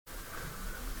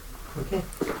Okay.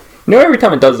 You know, every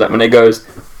time it does that, when it goes,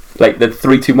 like the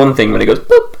 3, 2, 1 thing, when it goes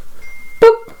boop,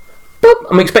 boop, boop,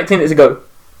 I'm expecting it to go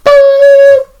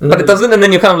boop, but it doesn't, and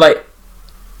then you're kind of like,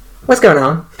 What's going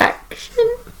on? action.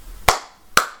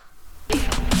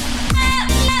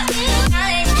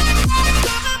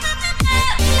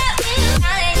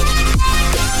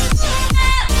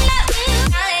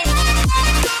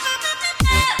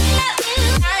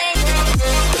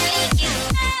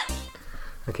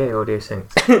 Okay, audio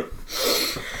syncs.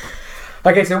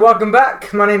 Okay, so welcome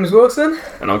back. My name is Wilson,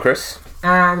 And I'm Chris.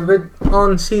 and we're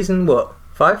on season what?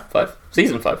 5? 5.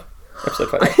 Season 5. Episode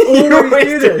 5. always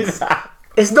do this. that.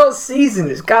 It's not season,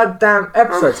 it's goddamn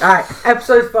episodes. Alright,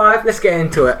 episode 5, let's get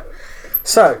into it.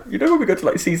 So, You know when we go to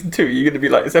like season 2, you're going to be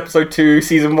like, it's episode 2,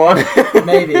 season 1.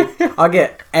 maybe I'll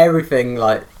get everything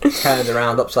like turned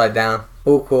around, upside down,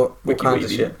 all Wiki kinds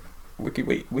of Wavy. shit. Wiki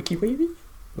Wavy?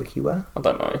 Wiki what? I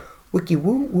don't know. Wiki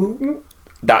woo woo.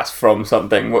 That's from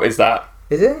something. What is that?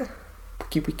 Is it?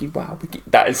 Wiki wow wiki.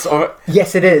 That is. What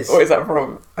Yes, it is. is that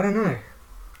from? I don't know.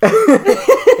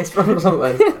 It's from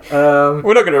something.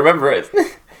 We're not going to remember it.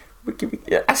 Wiki.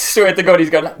 Yeah, I swear to God, he's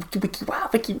going like wiki wow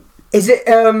wiki. Is it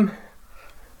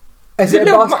Is it a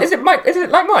little basket? Is it Mike? Is it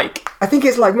like Mike? I think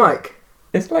it's like Mike.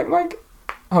 Is it like Mike?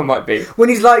 Oh, it might be. When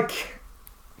he's like,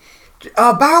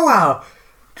 oh, Bow Wow,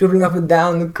 dribbling up and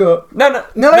down the court. No.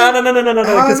 No? Because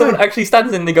Oh, someone no. actually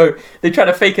stands in. They try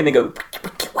to fake it and they go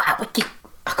wiki wow wiki.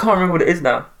 I can't remember what it is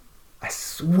now. I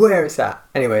swear it's that.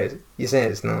 Anyways, you're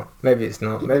saying it's not. Maybe it's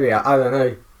not. Maybe I don't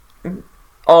know.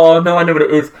 Oh no, I know what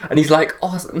it is. And he's like,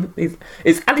 oh,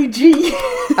 it's Ali G.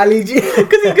 Ali G.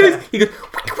 Because he goes,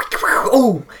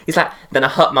 oh, he's like, then I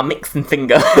hurt my mixing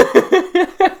finger.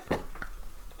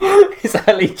 It's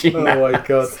Ali G Oh now. my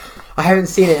god. I haven't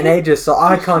seen it in ages, so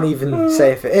I can't even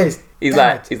say if it is. He's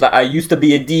Damn like, I used to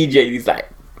be a DJ. He's like,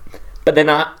 but then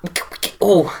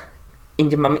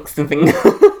injured my mixing finger.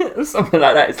 Something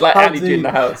like that. It's like Ali G in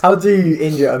the house. How do you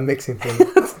injure a mixing thing?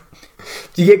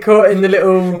 Do you get caught in the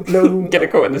little... Get a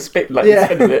caught in the spit like Yeah.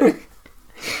 instead of it.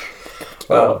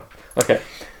 Oh, okay.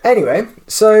 Anyway,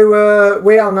 so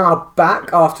we are now back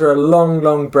after a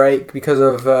long break because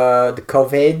of the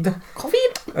COVID.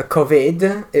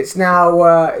 COVID. It's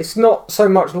now it's not so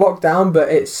much lockdown, but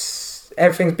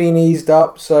everything's been eased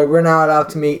up, so we're now allowed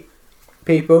to meet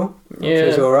people, which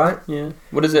is all right. Yeah.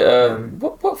 What is it?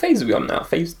 What phase are we on now?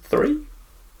 Phase 3?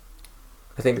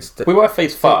 I think it's. We were at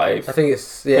phase 5. I think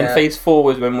it's Then phase 4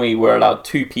 was when we were allowed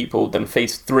 2 people. Then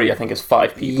phase 3, I think, is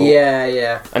 5 people.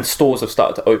 Yeah. And stores have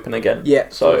started to open again. Yeah.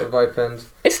 So Stores have opened.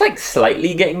 it's like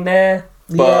slightly getting there.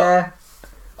 But Yeah.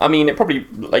 I mean, it probably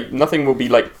like nothing will be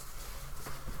like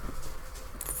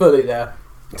Fully there.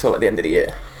 until like the end of the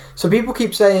year. So people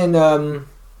keep saying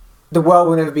the world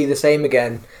will never be the same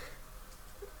again.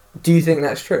 Do you think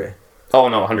that's true? Oh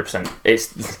no, 100%.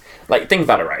 It's like, think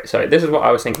about it, right? So this is what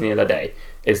I was thinking the other day,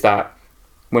 is that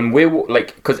when we're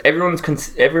like, because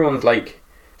everyone's like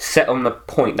set on the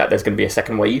point that there's going to be a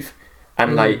second wave,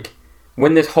 and like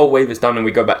when this whole wave is done and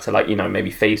we go back to like, you know,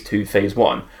 maybe phase 2, phase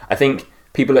 1, I think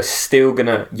people are still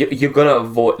gonna you're gonna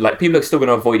avoid, like, people are still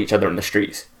gonna avoid each other in the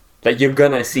streets. Like, you're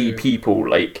gonna see people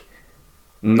like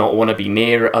not want to be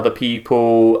near other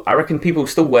people. I reckon people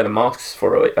still wear the masks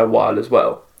for a while as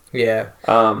well. Yeah.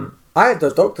 I had the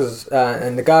doctors,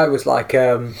 and the guy was like,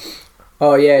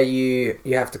 "Oh yeah, you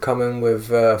have to come in with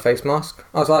a face mask."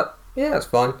 I was like, "Yeah, that's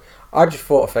fine." I just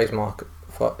thought a face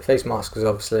mask is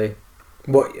obviously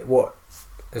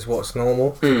what's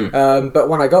normal. But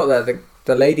when I got there,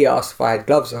 the lady asked if I had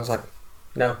gloves, and I was like,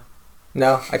 "No,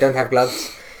 I don't have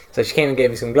gloves." So she came and gave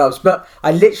me some gloves. But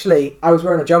I was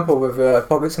wearing a jumper with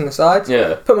pockets on the sides.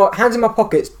 Yeah. Put my hands in my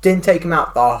pockets, didn't take them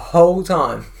out the whole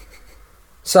time.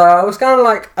 So I was kind of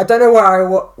like, I don't know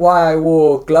why I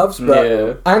wore gloves, but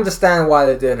Yeah. I understand why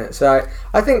they're doing it. So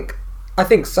I think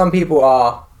some people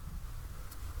are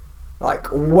like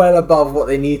well above what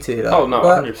they need to. Like, Oh no,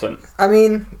 but, 100%. I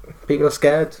mean, people are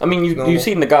scared. I mean, normal. you've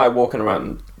seen the guy walking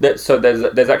around. So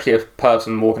there's actually a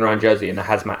person walking around Jersey in a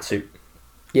hazmat suit.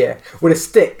 Yeah, with a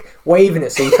stick, waving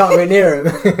it so you can't go near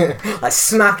him, like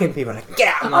smacking people, like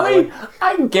get out of my way.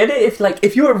 I get it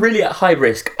if you're really at high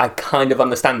risk, I kind of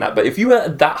understand that. But if you were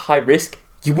at that high risk,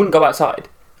 you wouldn't go outside.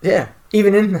 Yeah,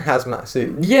 even in the hazmat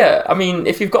suit. Yeah, I mean,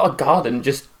 if you've got a garden,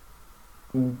 just,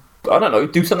 I don't know,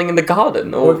 do something in the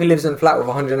garden. Or if he lives in a flat with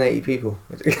 180 people.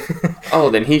 Oh,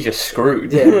 then he's just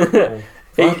screwed. Yeah.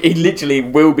 he literally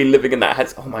will be living in that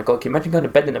house. Oh my god, can you imagine going to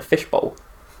bed in a fishbowl?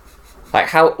 Like,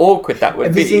 how awkward that would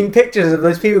Have be. you seen pictures of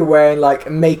those people wearing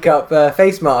like makeup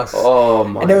face masks? Oh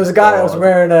my god. And there was a guy that was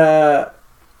wearing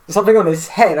something on his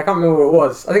head. I can't remember what it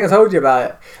was. I think I told you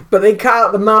about it. But they cut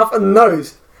out the mouth and the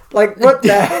nose. Like, what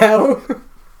the hell?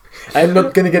 I'm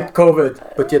not gonna get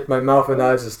COVID, but yet my mouth and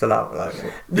eyes are still out. Like,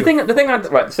 the thing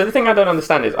I don't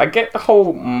understand is I get the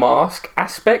whole mask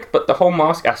aspect, but the whole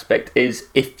mask aspect is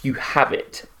if you have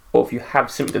it or if you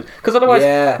have symptoms, because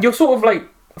otherwise you're sort of like,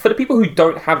 for the people who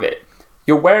don't have it,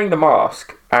 you're wearing the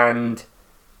mask and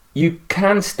you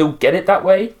can still get it that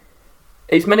way.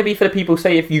 It's meant to be for the people,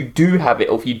 say, if you do have it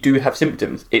or if you do have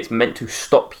symptoms, it's meant to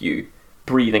stop you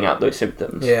breathing out those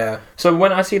symptoms. Yeah. So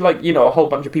when I see, like, you know, a whole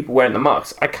bunch of people wearing the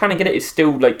masks, I kind of get it. It's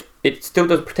still like, it still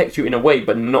does protect you in a way,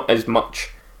 but not as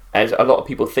much as a lot of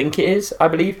people think it is, I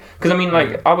believe. Because I mean,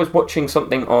 like, I was watching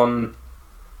something on,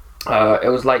 it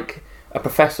was like a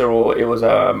professor or it was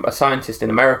a scientist in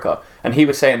America, and he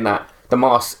was saying that the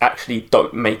masks actually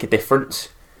don't make a difference.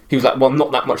 He was like, well,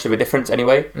 not that much of a difference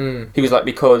anyway. He was like,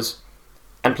 because,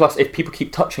 and plus, if people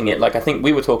keep touching it, like I think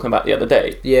we were talking about the other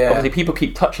day, obviously people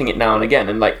keep touching it now and again,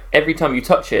 and like every time you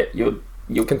touch it,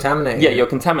 you're contaminating. Yeah, you're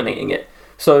contaminating it.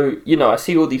 So, you know, I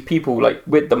see all these people like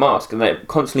with the mask and they're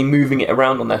constantly moving it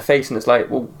around on their face, and it's like,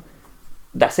 well,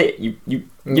 that's it. You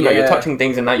know, you're touching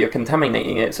things and now you're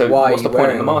contaminating it. So what's the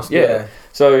point of the mask? Yeah.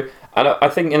 So I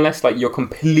think unless like you're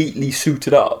completely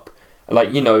suited up,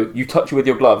 like, you know, you touch it with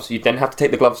your gloves, you then have to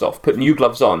take the gloves off, put new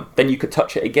gloves on, then you could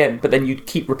touch it again, but then you'd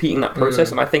keep repeating that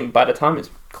process, and I think by the time it's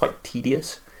quite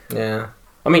tedious. Yeah.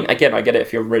 I mean, again, I get it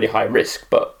if you're really high risk,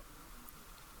 but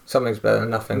something's better than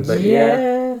nothing, but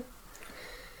I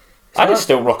just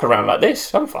still rock around like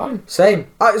this. I'm fine. Same.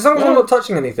 As long as I'm not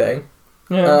touching anything.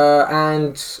 Yeah.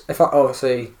 And if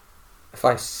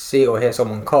I see or hear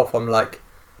someone cough, I'm like,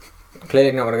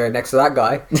 clearly not going to go next to that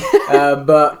guy.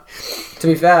 But to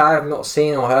be fair, I have not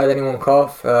seen or heard anyone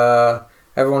cough.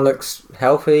 Everyone looks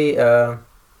healthy.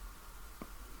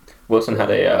 Wilson had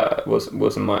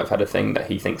Wilson might have had a thing that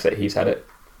he thinks that he's had it.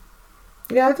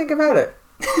 Yeah, I think I've had it.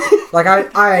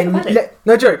 Like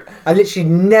no joke. I literally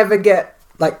never get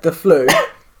like the flu.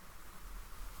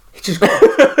 He just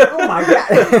oh my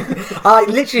god! I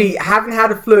literally haven't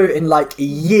had a flu in like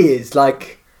years.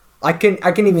 Like I can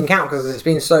even count because it's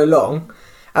been so long.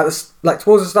 Towards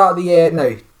the start of the year,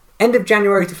 no, end of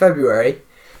January to February.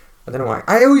 I don't know why.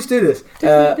 I always do this.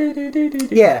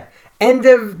 Yeah, end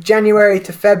of January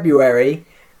to February,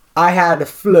 I had a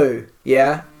flu.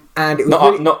 Yeah, and it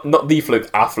was not the flu,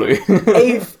 a flu.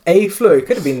 a flu. It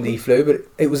could have been the flu, but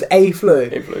it was a flu.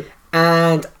 A flu.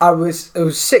 And I was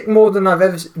sick more than I've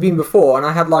ever been before, and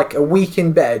I had like a week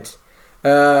in bed.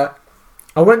 I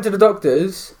went to the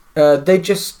doctors. They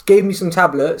just gave me some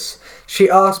tablets. She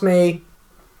asked me,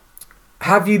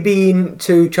 have you been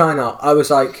to China? I was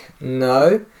like,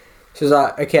 no. She was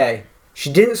like, okay. She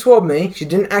didn't swab me. She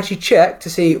didn't actually check to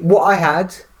see what I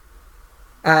had,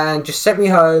 and just sent me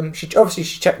home. She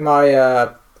checked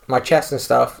my my chest and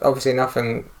stuff. Obviously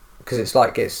nothing, because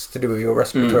it's to do with your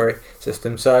respiratory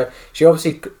system. So she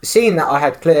obviously seen that I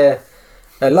had clear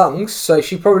lungs, so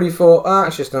she probably thought,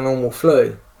 it's just a normal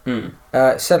flu.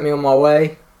 Sent me on my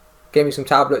way, gave me some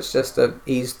tablets just to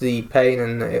ease the pain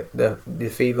and the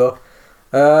fever,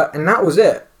 and that was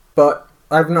it. But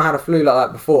I've not had a flu like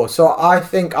that before, so I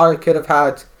think I could have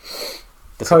had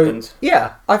the symptoms.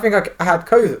 Yeah, I think I had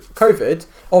COVID.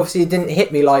 Obviously, it didn't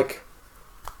hit me like.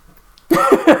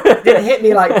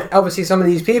 Obviously some of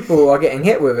these people are getting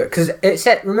hit with it, because it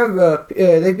said, remember,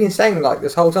 they've been saying like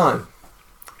this whole time,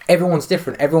 everyone's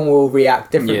different, everyone will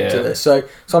react different to this. So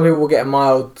some people will get a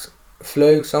mild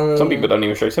flu, some people don't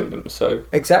even show symptoms. So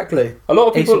exactly, a lot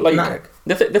of people like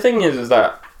the thing is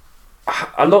that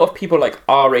a lot of people like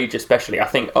our age, especially, I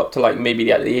think up to like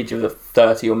maybe at the age of the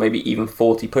 30 or maybe even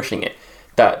 40 pushing it,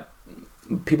 that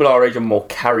people our age are more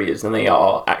carriers than they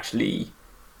are actually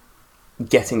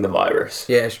getting the virus.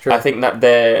 Yeah, it's true. I think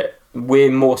that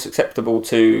we're more susceptible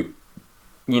to,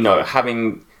 you know,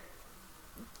 having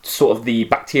sort of the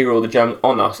bacteria or the germs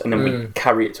on us, and then we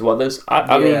carry it to others.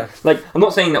 I mean, like, I'm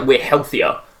not saying that we're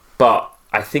healthier, but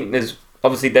I think there's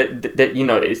obviously that you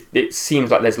know, it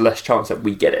seems like there's less chance that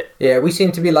we get it. Yeah, we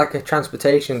seem to be like a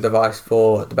transportation device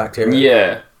for the bacteria.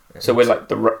 Yeah. So we're like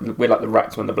the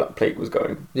rats when the Black Plague was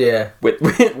going. Yeah. With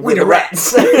the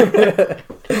rats.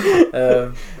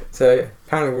 So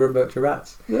apparently we're a bunch of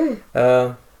rats. Yeah.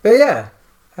 But yeah,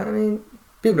 I mean,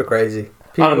 people are crazy.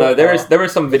 I don't know. There are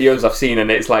some videos I've seen, and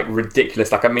it's like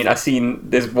ridiculous. Like, I mean,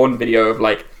 there's one video of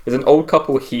like there's an old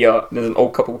couple here, there's an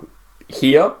old couple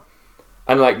here,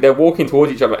 and like they're walking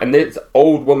towards each other, and this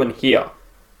old woman here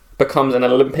becomes an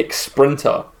Olympic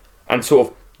sprinter and sort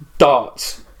of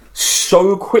darts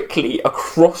so quickly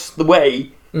across the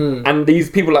way, and these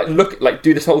people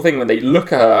do this whole thing when they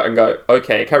look at her and go,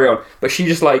 okay, carry on, but she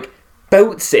just like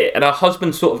belts it, and her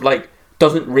husband sort of like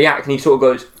doesn't react, and he sort of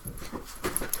goes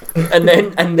and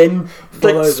then like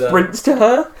Follows her. sprints to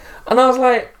her, and I was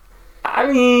like,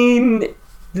 I mean,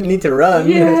 Didn't need to run.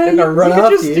 yeah, They're gonna run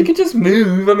after you could just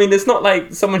move. I mean, it's not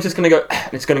like someone's just gonna go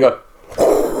and it's gonna go.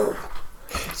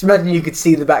 Just imagine you could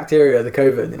see the bacteria, the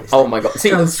COVID. And it's Oh my god! See,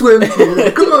 trying to swim to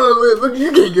it. Come on, look,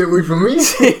 you can't get away from me.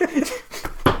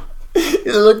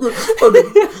 It's like,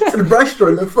 the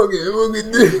breaststroke, like, fuck it,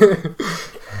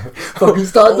 fucking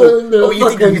start doing the you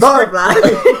think fucking you butterfly.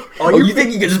 you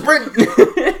think you can sprint?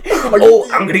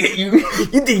 I'm gonna get you.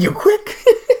 You think you're quick?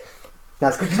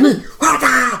 That's because me.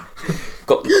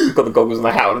 Got the goggles and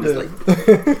the hat. I'm just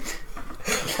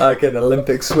like, Like an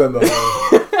Olympic swimmer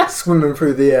swimming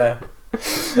through the air.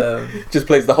 just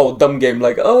plays the whole dumb game.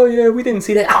 Like, oh yeah, we didn't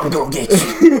see that. I'm gonna get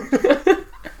you.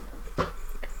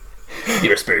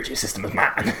 Your respiratory system is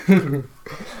mine.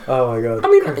 Oh my god. I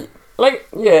mean, like,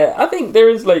 yeah, I think there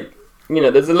is, like, you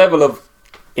know, there's a level of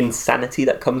insanity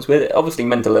that comes with it. Obviously,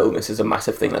 mental illness is a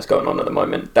massive thing that's going on at the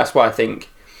moment. That's why I think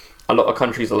a lot of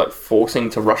countries are, like, forcing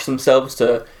to rush themselves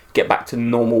to get back to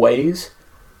normal ways.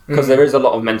 Because there is a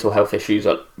lot of mental health issues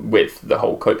with the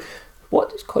whole COVID. What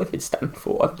does COVID stand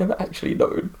for? I've never actually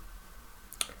known.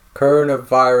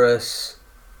 Coronavirus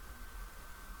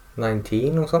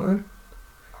 19 or something?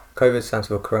 COVID stands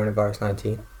for coronavirus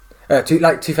 19.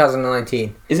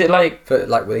 2019. Is it like... For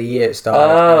like with the year it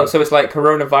started. Oh, so it's like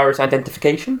coronavirus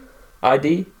identification?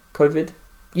 ID? COVID?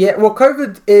 Yeah, well,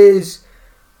 COVID is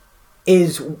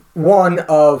one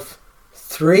of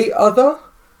 3 other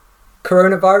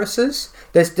coronaviruses.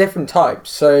 There's different types.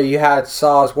 So you had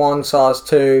SARS-1,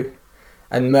 SARS-2,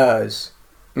 and MERS.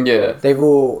 Yeah. They've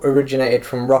all originated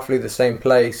from roughly the same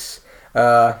place.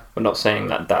 We're not saying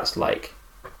that that's like,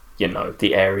 you know,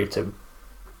 the area to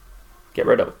get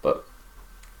rid of, but...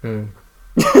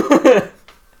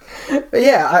 But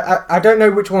yeah, I don't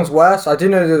know which one's worse. I do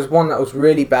know there was one that was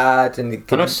really bad. And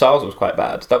I know SARS was quite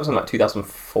bad. That was in like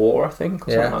 2004, I think,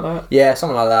 or something like that. Yeah,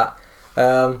 something like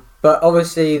that. But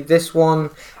obviously this one...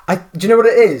 do you know what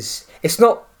it is? It's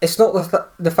not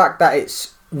the fact that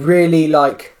it's really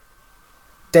like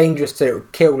dangerous to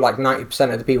kill like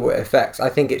 90% of the people it affects. I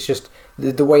think it's just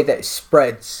the way that it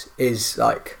spreads is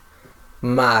like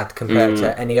mad compared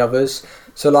to any others.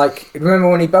 So like, remember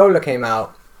when Ebola came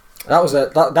out?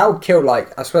 That would kill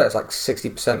like, I swear it's like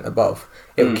 60% above.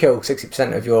 It would kill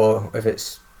 60% of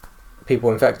its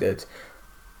people infected.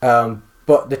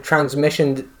 But the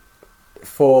transmission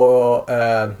for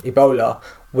Ebola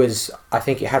was, I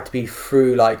think it had to be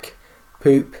through like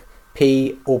poop,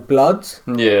 pee or blood.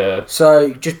 Yeah.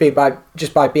 So just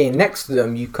by being next to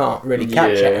them, you can't really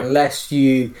catch it unless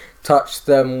you touch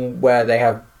them where they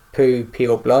have poo, pee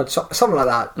or blood, something like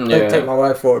that. Yeah. Don't take my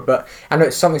word for it, but I know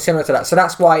it's something similar to that. So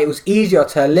that's why it was easier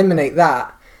to eliminate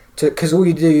that, because all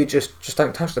you do, you just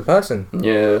don't touch the person.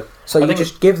 Yeah. So you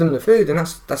just give them the food, and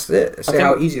that's it. See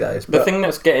how easy that is. The thing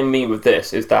that's getting me with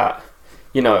this is that,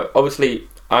 you know, obviously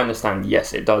I understand.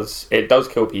 Yes, it does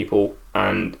kill people,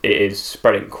 and it is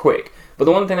spreading quick. But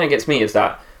the one thing that gets me is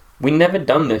that we never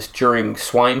done this during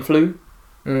swine flu,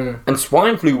 and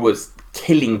swine flu was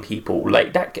killing people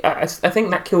like that. I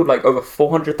think that killed like over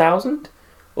 400,000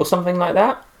 or something like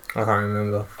that. I can't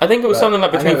remember. I think it was something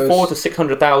like between 400,000 to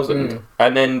 600,000,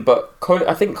 and then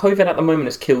I think COVID at the moment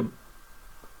has killed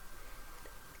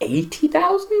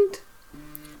 80,000.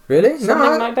 Really?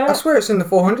 Something like that? I swear it's in the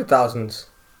 400,000s.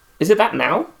 Is it that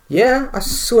now? Yeah, I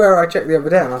swear I checked the other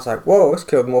day and I was like, whoa, it's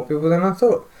killed more people than I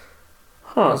thought.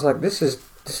 Huh. I was like, this is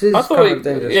I thought kind of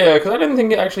dangerous. yeah, because I didn't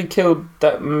think it actually killed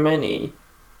that many.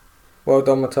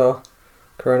 Worldometer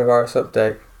coronavirus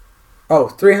update. Oh,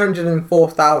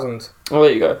 304,000 Oh,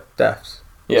 there you go. deaths.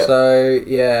 Yeah. So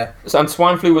yeah, So, and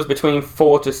swine flu was between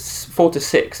 4 to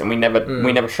 6, and we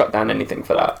never shut down anything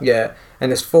for that. yeah,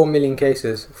 and there's 4 million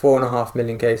cases, 4.5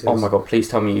 million cases. Oh my god! Please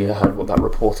tell me you heard what that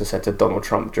reporter said to Donald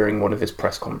Trump during one of his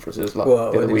press conferences the What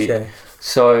other did he week. say?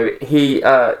 So he,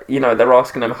 they're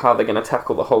asking him how they're going to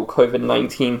tackle the whole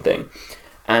COVID-19 thing,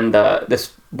 and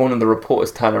one of the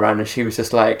reporters turned around and she was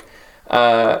just like,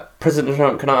 "President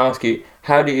Trump, can I ask you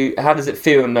how does it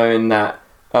feel knowing that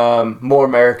more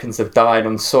Americans have died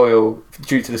on soil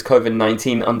due to this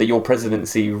COVID-19 under your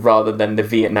presidency rather than the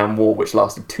Vietnam War, which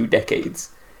lasted 2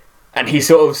 decades?" And he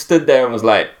sort of stood there and was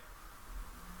like,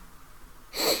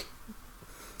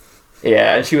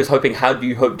 yeah, and she was hoping, how do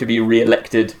you hope to be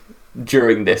re-elected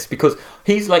during this? Because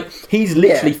he's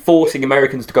literally forcing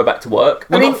Americans to go back to work.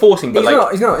 Well, not forcing, but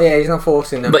he's not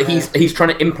forcing them. but he's trying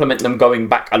to implement them going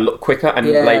back a lot quicker. And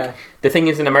Yeah. the thing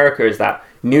is in America is that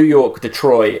New York,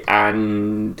 Detroit,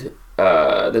 and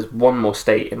there's one more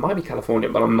state. It might be California,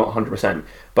 but I'm not 100%.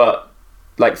 But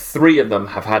like 3 of them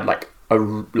have had like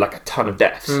like a ton of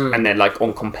deaths, and they're like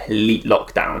on complete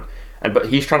lockdown. But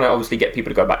he's trying to obviously get people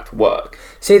to go back to work.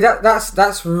 See,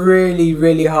 that's really,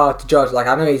 really hard to judge. Like,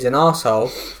 I know he's an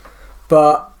asshole,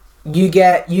 but you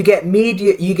get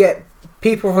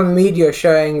people from the media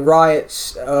showing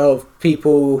riots of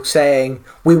people saying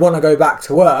we want to go back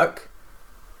to work.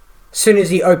 As soon as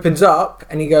he opens up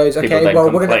and he goes, okay,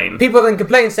 people then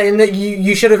complain saying that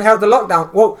you should have held the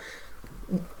lockdown. Well,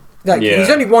 like, he's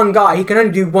only one guy. He can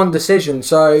only do one decision.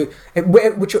 So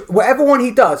whatever one he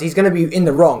does, he's going to be in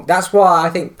the wrong. That's why I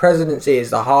think presidency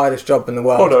is the hardest job in the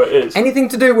world. Oh no, it is. Anything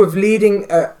to do with leading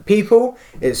people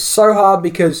is so hard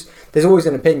because there's always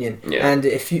an opinion. Yeah. And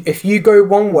if you go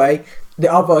one way,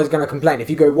 the other is going to complain.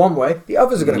 If you go one way, the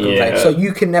others are going to complain. So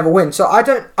you can never win. So I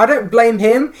don't blame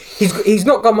him. He's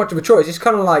not got much of a choice. It's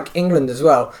kind of like England as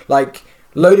well. Like,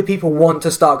 load of people want to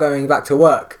start going back to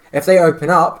work. If they open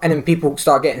up and then people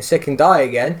start getting sick and die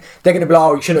again, they're going to be like,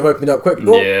 oh, you shouldn't have opened up quickly.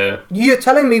 Well, you're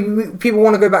telling me people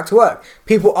want to go back to work.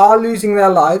 People are losing their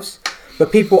lives,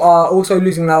 but people are also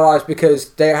losing their lives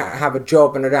because they have a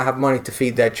job and they don't have money to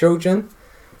feed their children.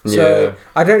 So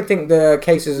I don't think the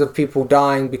cases of people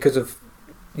dying because of,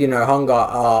 hunger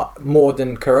are more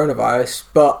than coronavirus,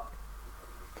 but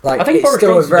like, I think it's Boris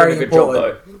still Johnson's very doing a good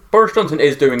important. job, though. Boris Johnson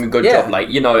is doing a good job. Like,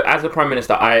 as a Prime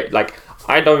Minister,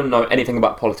 I don't know anything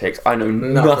about politics. I know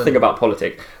nothing about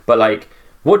politics. But, like,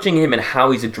 watching him and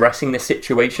how he's addressing this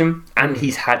situation, and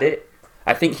he's had it,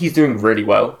 I think he's doing really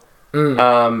well.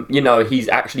 He's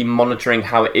actually monitoring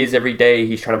how it is every day.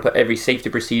 He's trying to put every safety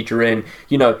procedure in.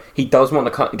 He does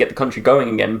want to get the country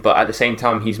going again, but at the same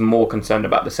time, he's more concerned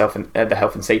about the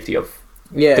health and safety of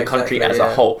the country as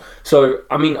a whole. So,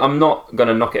 I mean, I'm not going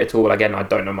to knock it at all. Again, I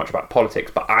don't know much about politics,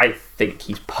 but I think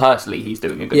he's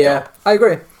doing a good job. Yeah, I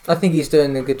agree. I think he's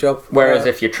doing a good job. Whereas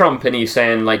if you're Trump and he's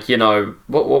saying, like,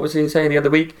 what was he saying the other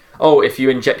week? Oh, if you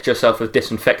inject yourself with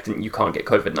disinfectant, you can't get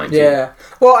COVID-19. Yeah.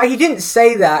 Well, he didn't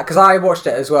say that because I watched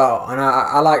it as well, and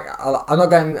I'm not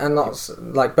going and not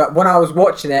like, but when I was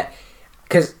watching it,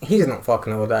 because he's not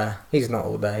fucking all there. He's not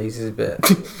all there. He's a bit.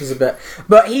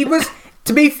 But he was.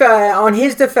 To be fair, on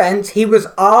his defence, he was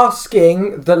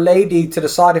asking the lady to the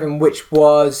side of him, which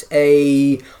was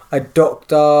a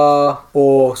doctor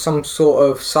or some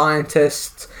sort of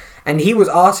scientist, and he was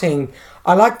asking,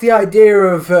 I like the idea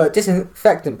of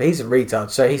disinfectant, but he's a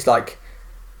retard, so he's like,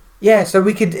 yeah, so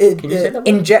we could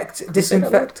inject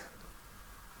disinfect.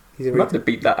 He's a retard. You have to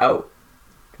beat that out.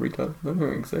 Retard. I don't know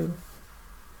what you say.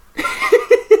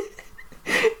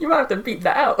 You might have to beat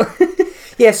that out. But...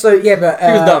 he was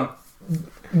dumb.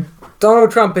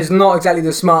 Donald Trump is not exactly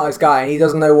the smartest guy, and he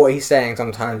doesn't know what he's saying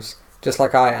sometimes, just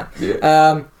like I am.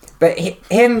 Yeah. But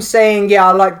him saying, yeah,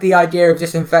 I like the idea of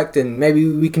disinfectant, maybe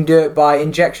we can do it by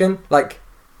injection. Like,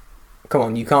 come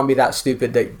on, you can't be that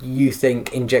stupid that you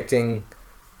think injecting,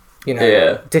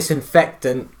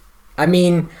 disinfectant. I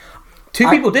mean... Two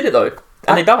people did it, though,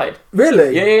 and they died.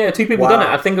 Really? Yeah, two people done it.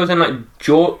 I think it was in, like,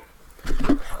 Georgia...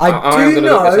 I do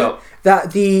know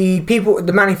that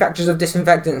the manufacturers of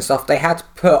disinfectant and stuff, they had to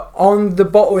put on the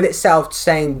bottle itself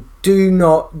saying, do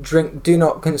not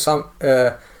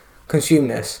consume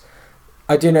this.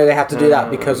 I do know they have to do that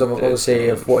because of, obviously,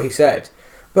 of what he said.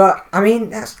 But, I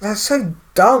mean, that's so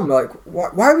dumb. Like,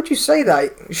 why would you say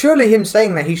that? Surely him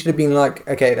saying that, he should have been like,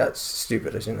 okay, that's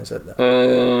stupid. I shouldn't have said that.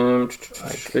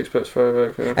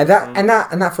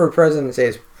 And that for a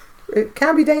presidency it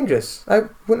can be dangerous. I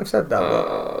wouldn't have said that.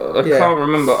 I can't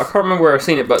remember. I can't remember where I've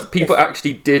seen it, but people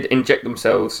actually did inject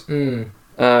themselves.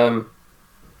 A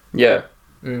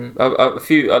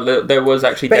few. There was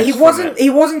actually. But he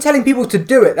wasn't telling people to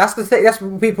do it. That's the thing. That's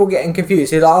what people getting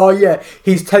confused. He's like, oh yeah,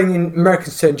 he's telling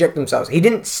Americans to inject themselves. He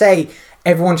didn't say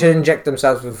everyone should inject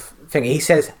themselves with thingy. He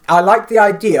says, I like the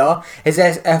idea. Is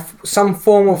there some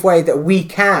form of way that we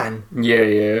can?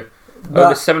 Yeah.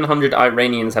 Over 700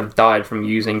 Iranians have died from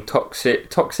using toxic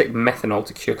methanol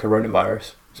to cure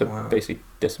coronavirus. So basically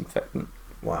disinfectant.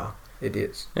 Wow,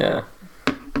 idiots. Yeah.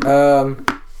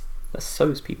 That's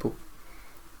so's people.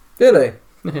 Really?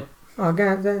 Oh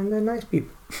god, they're nice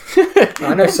people.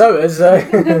 I know so's.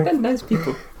 They're nice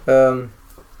people. Cool.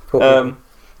 But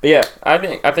yeah, I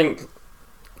think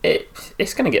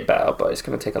it's gonna get better, but it's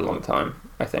gonna take a long time.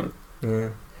 I think. Yeah.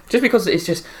 Just because it's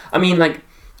just, I mean, like.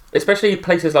 Especially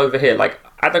places over here, like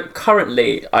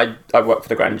currently I work for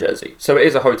the Grand Jersey, so it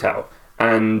is a hotel,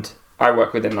 and I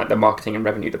work within like the marketing and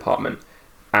revenue department,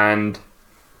 and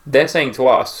they're saying to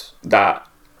us that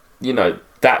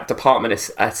that department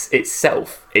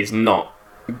itself is not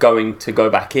going to go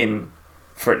back in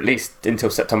for at least until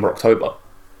September, October.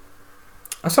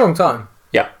 That's a long time.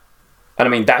 Yeah, and I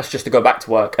mean that's just to go back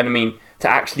to work, and I mean to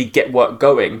actually get work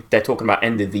going, they're talking about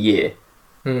end of the year.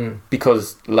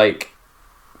 Because like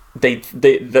they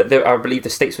I believe the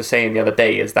States were saying the other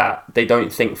day is that they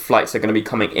don't think flights are going to be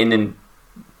coming in and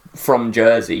from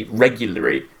Jersey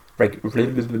regularly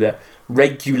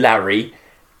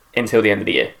until the end of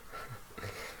the year.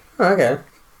 Okay.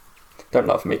 Don't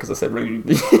laugh at me because I said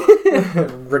regularly.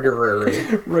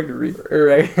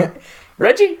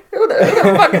 Reggie? Who the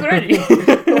fuck is Reggie?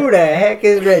 Who the heck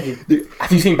is Reggie?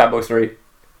 Have you seen Bad Boys 3?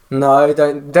 No,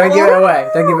 don't give it away.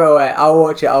 Don't give it away. I'll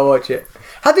watch it.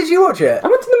 How did you watch it? I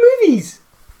went to the movies.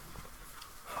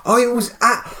 Oh, it was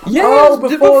at... Yeah, oh,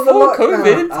 before the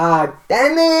COVID. Ah,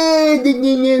 damn it.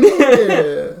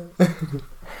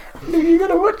 You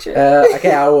gotta watch it.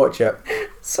 Okay, I'll watch it.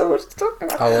 So much to talk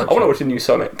about. I want to watch the new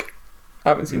Sonic. I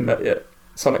haven't seen that yet.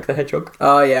 Sonic the Hedgehog.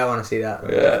 Oh, yeah, I want to see that.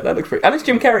 Yeah, that looks pretty... And it's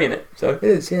Jim Carrey in it, so... It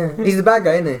is, yeah. He's the bad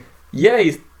guy, isn't he? Yeah,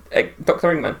 he's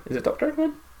Dr. Eggman. Is it Dr.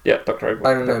 Eggman? Yeah, Dr. Eggman.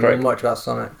 I don't know much about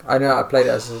Sonic. I know I played it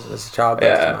as a child.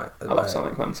 Yeah, I love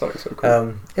Sonic, man. Sonic's so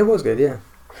cool. It was good, yeah.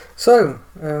 So,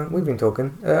 we've been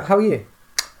talking. How are you?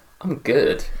 I'm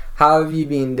good. How have you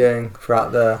been doing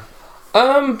throughout the...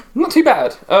 Not too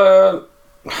bad.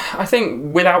 I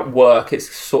think without work,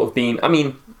 it's sort of been... I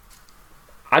mean,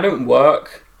 I don't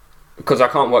work because I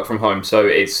can't work from home, so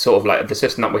it's sort of like the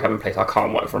system that we have in place, I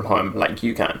can't work from home like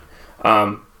you can.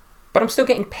 But I'm still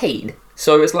getting paid.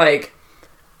 So it's like,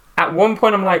 at one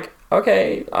point I'm like,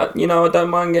 okay, I don't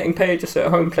mind getting paid, just sit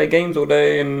at home, play games all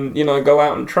day and, go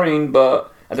out and train,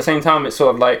 but at the same time it's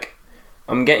sort of like,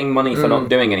 I'm getting money for not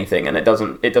doing anything and it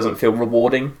doesn't feel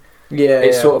rewarding. Yeah,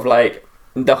 it's sort of like,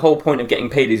 the whole point of getting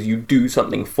paid is you do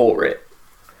something for it.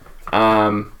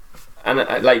 And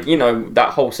like, that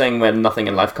whole saying where nothing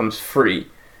in life comes free,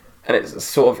 and it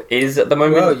sort of is at the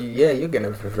moment. Well, yeah, you're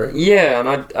getting it for free. Yeah, and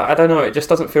I don't know, it just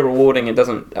doesn't feel rewarding. It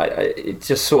doesn't. It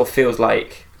just sort of feels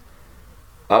like,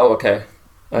 oh, okay,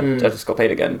 I just got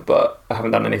paid again, but I haven't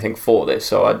done anything for this,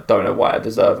 so I don't know why I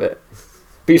deserve it.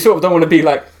 But you sort of don't want to be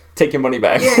like, take your money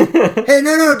back. Yeah. Hey,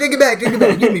 no, take it back. You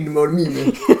need more than me,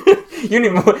 man. You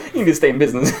need more. You need to stay in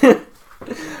business. But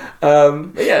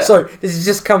yeah. So this is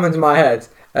just coming to my head.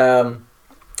 We're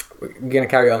gonna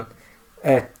carry on.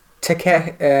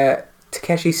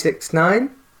 Takeshi 69.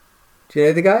 Do you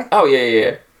know the guy? Oh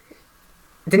yeah.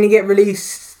 Didn't he get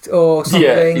released or something?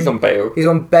 Yeah, he's on bail. He's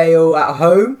on bail at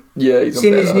home. Yeah, he's on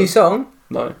Seen bail. his new song?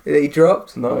 No. That he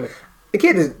dropped? No.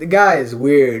 The guy is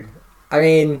weird. I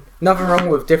mean, nothing wrong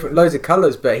with loads of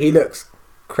colours, but he looks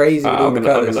crazy with all the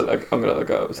colours. I'm gonna look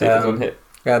up, see if it's on hit.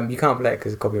 You can't play it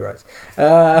because of copyrights.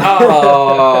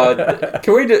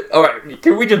 Can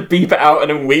we just beep it out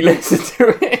and then we listen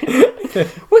to it?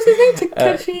 What's his name?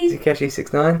 Takeshi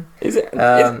 69. Is it?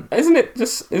 Isn't it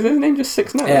just? Is his name just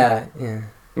 69? Yeah.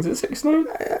 Is it 69?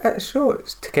 Sure,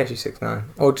 it's Takeshi 69.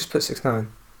 Or just put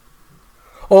 69.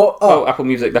 Oh, Apple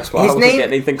Music. That's why I wasn't getting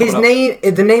anything coming up.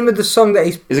 The name of the song that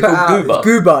he's is it put called out, Gooba?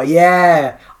 Gooba,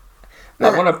 yeah.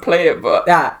 I want to play it, but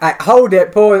hold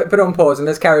it, pause, put it on pause, and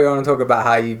let's carry on and talk about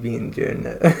how you've been doing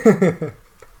it.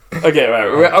 Okay,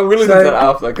 right. I'm willing to do that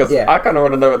after because I kind of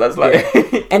want to know what that's like.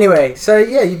 Yeah. Anyway, so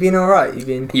yeah, you've been all right. You've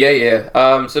been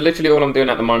Yeah. So literally, all I'm doing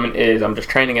at the moment is I'm just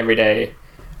training every day.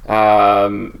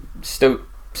 Still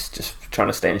just trying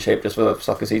to stay in shape just for the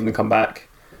soccer season to come back.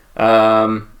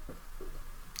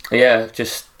 Yeah,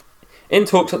 just in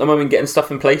talks at the moment, getting stuff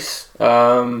in place.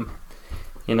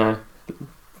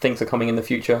 Things are coming in the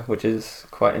future, which is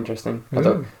quite interesting. I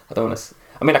don't want to.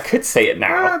 I mean, I could say it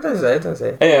now. Don't say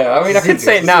it. Yeah, I mean, I could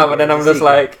say it now, but then I'm just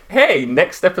like, hey,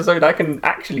 next episode I can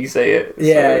actually say it.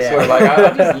 So like,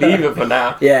 I'll just leave it for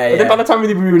now. Yeah. But then by the time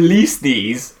we release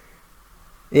these,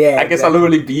 I guess I'll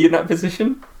already be in that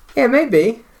position. Yeah,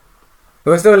 maybe.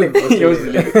 We'll still leave.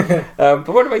 But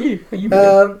what about you? How you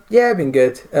been? Yeah, I've been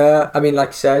good. I mean, like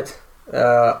you said,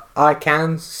 I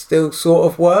can still sort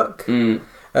of work.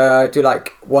 Do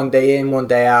like one day in, one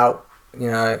day out.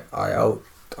 I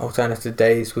alternative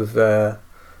days with a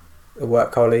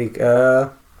work colleague.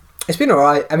 It's been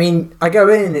alright. I mean, I go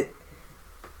in,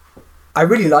 I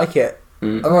really like it.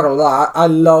 I'm not gonna lie. I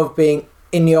love being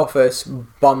in the office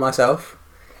by myself.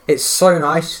 It's so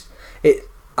nice.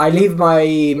 I leave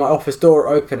my office door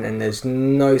open and there's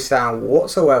no sound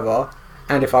whatsoever.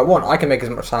 And if I want, I can make as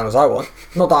much sound as I want.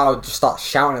 Not that I'll just start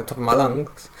shouting at the top of my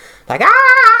lungs. Like,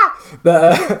 ah!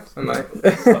 But, I'm like...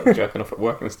 Start jerking off at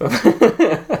work and stuff.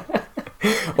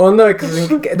 Well, no, because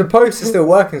the post is still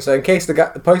working, so in case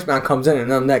the postman comes in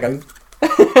and I'm there going...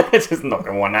 Just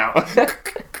knocking one out. Woo!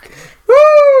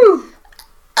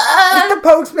 It's the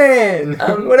postman!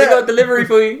 We got a delivery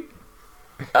for you.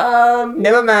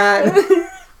 Never mind.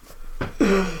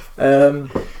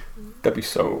 That'd be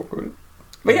so awkward.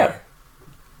 But yeah.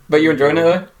 But you're enjoying it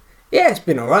though? Yeah, it's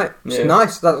been alright. It's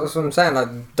nice. That's what I'm saying. I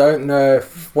don't know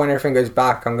if when everything goes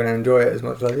back, I'm going to enjoy it as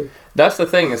much as I do. That's the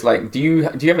thing. Is like, do you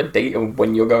have a date of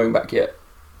when you're going back yet?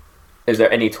 Is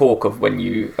there any talk of when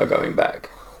you are going back?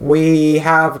 We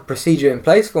have a procedure in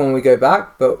place for when we go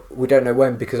back, but we don't know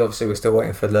when because obviously we're still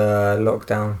waiting for the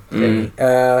lockdown thing.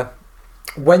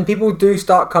 When people do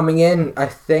start coming in, I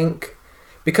think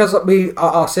because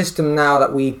our system now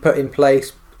that we put in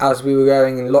place as we were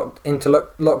going into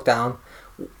lockdown,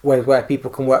 where people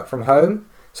can work from home.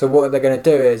 So what they're going to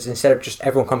do is instead of just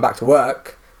everyone come back to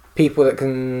work, people that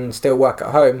can still work at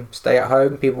home stay at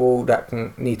home. People that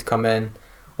need to come in,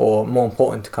 or more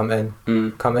important to come in,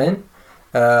 come in.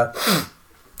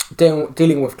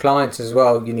 Dealing with clients as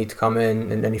well, you need to come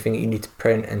in, and anything that you need to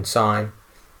print and sign,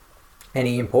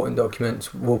 any important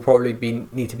documents will probably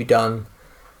need to be done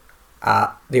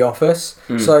at the office.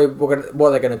 So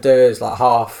what they're gonna do is like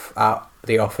half at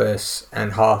the office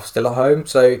and half still at home.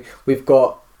 So we've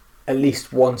got at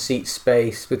least 1 seat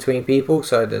space between people,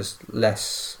 so there's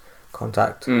less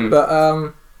contact.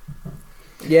 But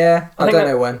yeah, I don't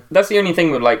know when. That's the only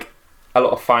thing with like a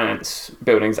lot of finance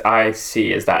buildings I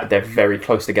see is that they're very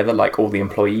close together, like all the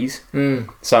employees.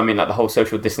 So I mean, like the whole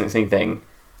social distancing thing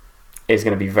is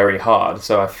going to be very hard.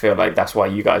 So I feel like that's why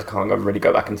you guys can't really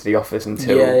go back into the office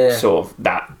until sort of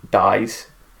that dies.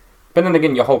 But then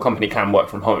again, your whole company can work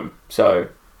from home. So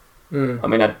I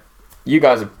mean, you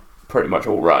guys are pretty much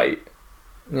all right.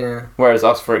 Yeah. Whereas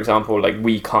us, for example, like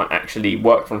we can't actually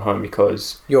work from home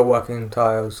because you're working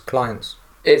tiles clients.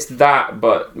 It's that,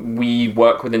 but we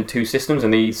work within 2 systems,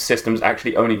 and these systems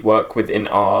actually only work within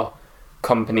our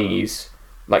company's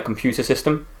like computer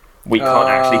system. We can't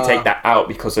actually take that out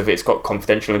because of it's got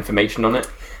confidential information on it.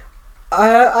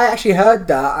 I actually heard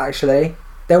that. Actually,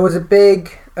 there was a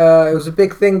big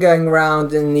thing going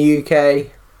around in the UK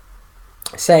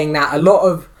saying that a lot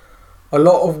of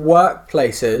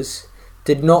workplaces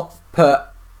did not put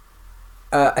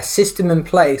a system in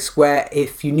place where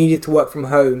if you needed to work from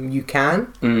home, you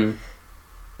can.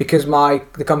 Because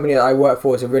the company that I work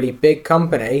for is a really big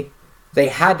company. They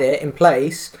had it in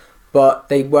place, but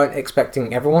they weren't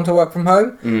expecting everyone to work from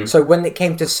home. So when it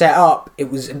came to set up, it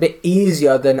was a bit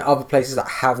easier than other places that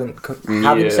haven't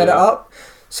set it up.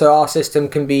 So our system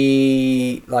can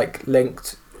be like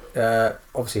linked,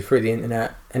 obviously through the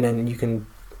internet, and then you can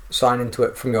sign into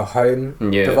it from your home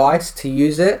device to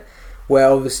use it. Where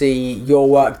obviously your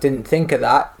work didn't think of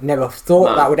that, never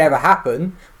thought that would ever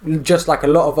happen. Just like a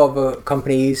lot of other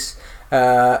companies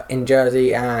in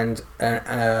Jersey and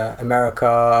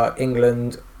America,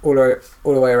 England, all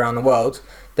the way around the world,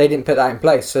 they didn't put that in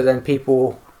place. So then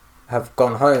people have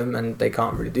gone home and they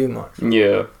can't really do much.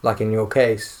 Yeah. Like in your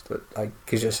case, like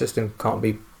because your system can't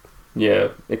be. Yeah,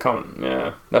 it can't.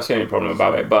 Yeah, that's the only problem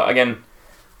about it. But again,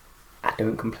 I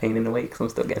don't complain in a way because I'm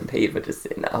still getting paid for just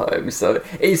sitting at home. So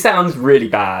it sounds really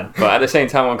bad, but at the same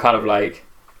time, I'm kind of like,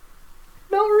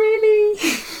 not really.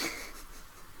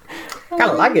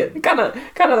 Kind of like it. Kind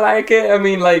of like it. I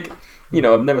mean, like, you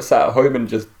know, I've never sat at home and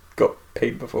just got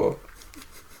paid before.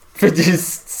 But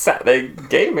just sat there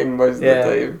gaming most of the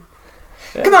time.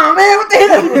 Yeah. Come on, man! What the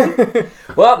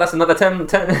hell? Well, that's another 10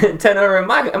 euro in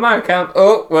my account.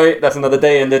 Oh wait, that's another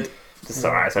day ended. It's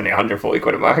alright. It's only 140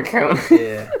 quid in my account.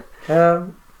 Yeah.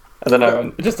 I don't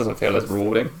know. It just doesn't feel as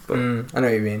rewarding. But. I know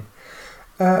what you mean.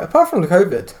 Apart from the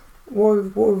COVID,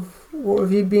 what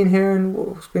have you been hearing?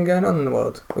 What's been going on in the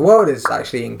world? The world is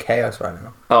actually in chaos right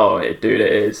now. Oh, dude,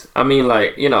 it is. I mean,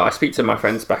 like, you know, I speak to my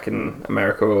friends back in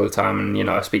America all the time, and you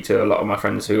know, I speak to a lot of my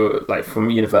friends who are like from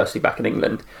university back in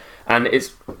England, and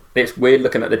it's weird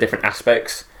looking at the different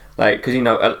aspects, like because you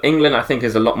know, England I think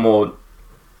is a lot more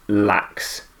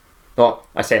lax. Well,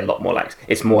 I say a lot more lax.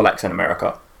 It's more lax than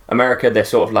America. America, they're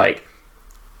sort of like,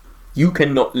 you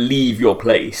cannot leave your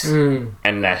place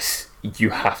unless you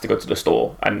have to go to the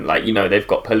store. And, like, you know, they've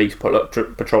got police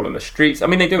patrolling the streets. I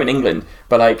mean, they do in England,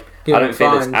 but, like, I don't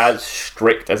feel it's as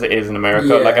strict as it is in America.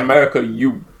 Yeah. Like, America,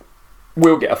 you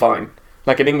will get a fine.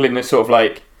 Like, in England, it's sort of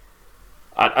like,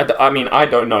 I mean, I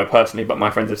don't know personally, but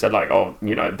my friends have said, like, oh,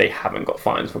 you know, they haven't got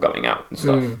fines for going out and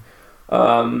stuff.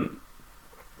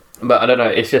 But I don't know,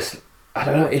 it's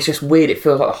just weird. It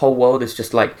feels like the whole world is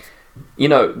just like, you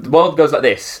know, the world goes like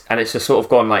this, and it's just sort of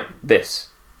gone like this.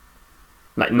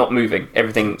 Like, not moving.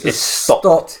 Everything is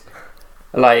stopped.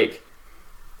 Like,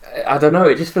 I don't know,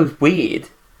 it just feels weird.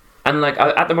 And, like,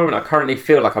 at the moment, I currently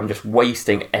feel like I'm just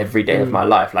wasting every day of my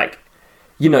life. Like,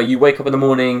 you know, you wake up in the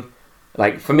morning,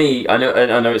 like, for me, I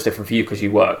know it's different for you because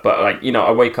you work, but, like, you know,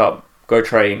 I wake up, go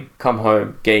train, come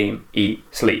home, game, eat,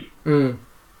 sleep. And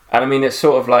I mean, it's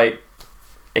sort of like,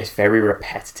 it's very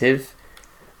repetitive.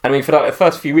 And I mean, for like the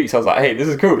first few weeks, I was like, hey, this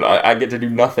is cool. I get to do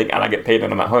nothing and I get paid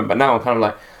when I'm at home. But now I'm kind of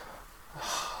like,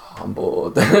 I'm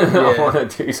bored. I want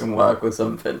to do some work or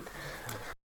something.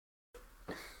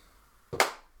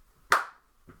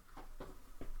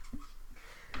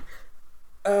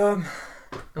 And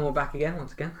we're back again,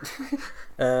 once again.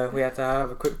 We had to have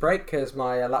a quick break because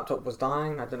my laptop was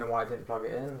dying. I don't know why I didn't plug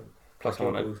it in. Plus,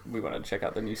 we wanted to check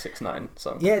out the new 6ix9ine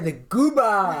song. Yeah, the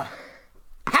Gooba!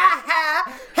 Ha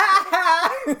ha! Ha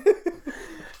ha!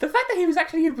 The fact that he was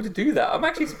actually able to do that, I'm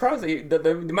actually surprised that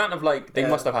the amount of like they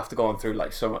must have to go on through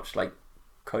like so much like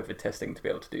COVID testing to be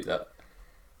able to do that.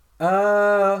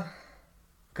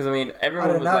 Because I mean,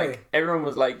 everyone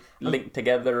was like linked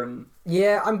together and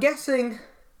yeah, I'm guessing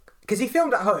because he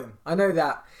filmed at home. I know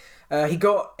that he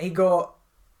got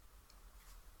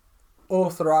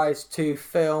authorized to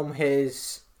film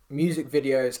his music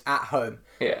videos at home.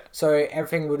 Yeah. So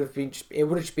everything would have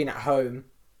just been at home.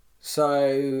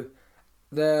 So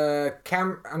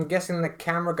I'm guessing the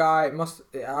camera guy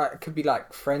it could be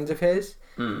like friends of his.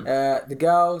 The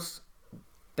girls,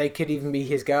 they could even be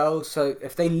his girls. So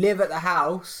if they live at the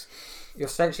house, you're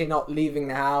essentially not leaving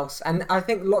the house. And I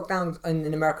think lockdown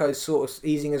in America is sort of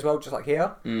easing as well, just like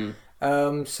here.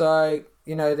 So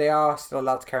they are still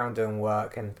allowed to carry on doing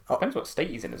work. And depends what state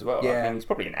he's in as well. Yeah. I mean, he's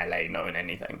probably in LA knowing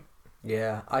anything.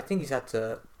 Yeah, I think he's had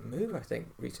to move, I think,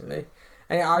 recently.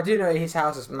 And I do know his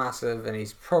house is massive and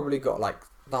he's probably got like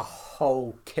the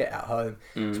whole kit at home.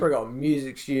 He's probably got a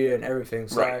music studio and everything.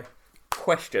 So. Right.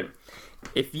 Question.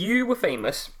 If you were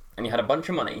famous and you had a bunch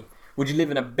of money, would you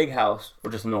live in a big house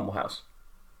or just a normal house?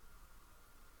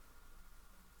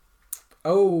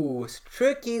 Oh, it's a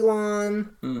tricky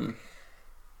one.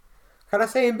 Can I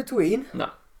say in between? No.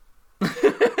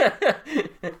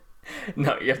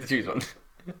 No, you have to choose one.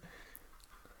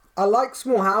 I like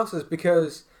small houses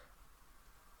because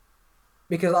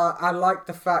I like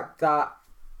the fact that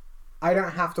I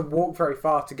don't have to walk very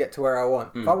far to get to where I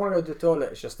want. If I want to go to the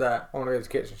toilet, it's just there. I want to go to the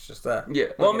kitchen, it's just there. Yeah.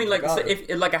 Well, I mean, like, so if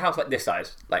like a house like this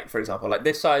size, like for example, like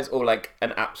this size, or like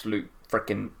an absolute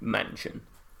freaking mansion.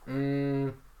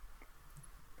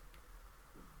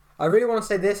 I really want to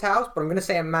say this house, but I'm going to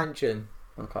say a mansion.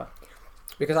 Okay.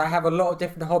 Because I have a lot of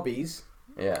different hobbies.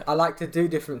 Yeah. I like to do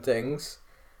different things,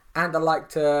 and I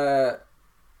like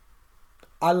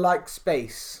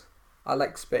space. I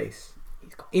like space.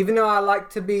 Even though I like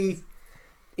to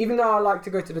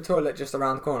go to the toilet just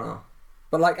around the corner,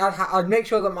 but like I'd make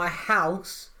sure that my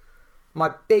house,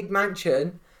 my big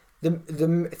mansion,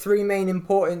 the three main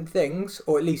important things,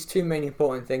 or at least two main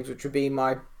important things, which would be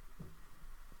my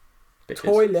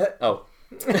toilet. Oh.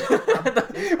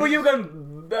 Well, you were going.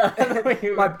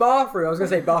 My bathroom. I was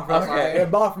going to say bathroom. Okay.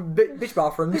 Bathroom. Bitch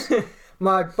bathrooms.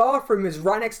 My bathroom is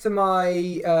right next to my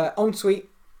ensuite,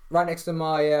 right next to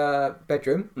my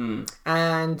bedroom,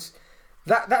 and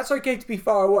that's okay to be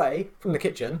far away from the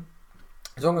kitchen,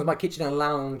 as long as my kitchen and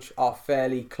lounge are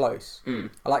fairly close.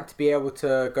 I like to be able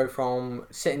to go from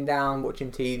sitting down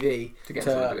watching TV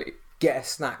to get a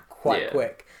snack quite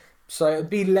quick. So it'd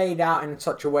be laid out in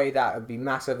such a way that it'd be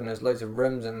massive and there's loads of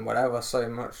rooms and whatever, so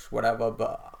much whatever,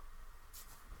 but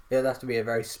it'd have to be a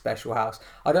very special house.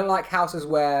 I don't like houses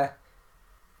where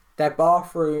their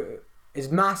bathroom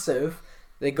is massive,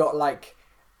 they got like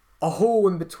a hall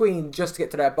in between just to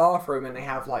get to their bathroom, and they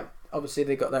have like, obviously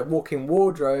they got their walk-in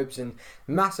wardrobes and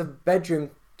massive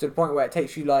bedroom to the point where it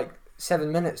takes you like 7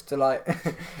 minutes to like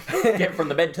get from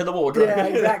the bed to the wardrobe. Yeah,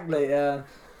 exactly.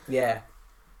 Yeah.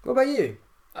 What about you?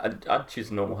 I'd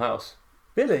choose a normal house.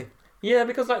 Really? Yeah,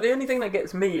 because like the only thing that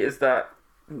gets me is that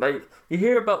like you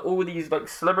hear about all these like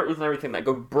celebrities and everything that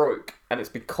go broke, and it's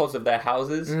because of their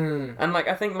houses. And like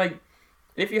I think like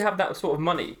if you have that sort of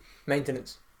money,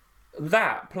 maintenance.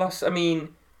 That plus, I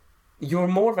mean, you're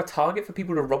more of a target for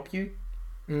people to rob you.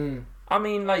 I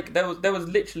mean, like there was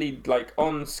literally like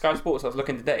on Sky Sports I was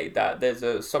looking today that there's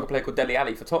a soccer player called Dele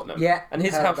Alli for Tottenham. Yeah, and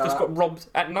his house just got robbed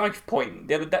at knife point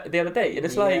the other day, and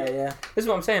it's this is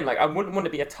what I'm saying. Like I wouldn't want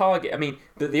to be a target. I mean,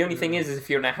 the only thing is if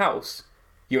you're in a house,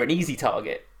 you're an easy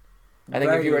target. I think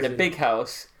if you're in a big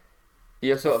house,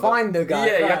 you're sort of find the guy.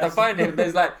 Yeah, you have to find him.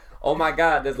 There's like, oh my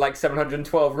god, there's like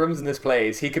 712 rooms in this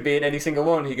place. He could be in any single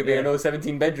one. He could be in all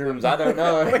 17 bedrooms. I don't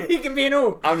know. He can be in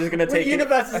all. I'm just gonna take. What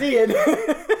universe is he in?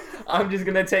 I'm just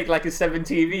gonna take like his 7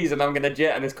 TVs and I'm gonna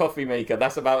jet and his coffee maker.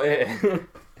 That's about it.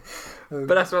 But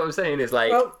that's what I'm saying is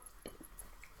like,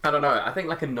 I don't know. I think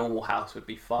like a normal house would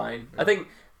be fine. I think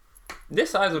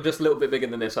this size or just a little bit bigger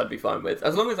than this, I'd be fine with.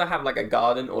 As long as I have like a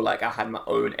garden or like I had my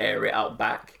own area out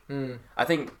back, I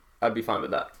think I'd be fine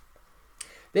with that.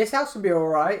 This house would be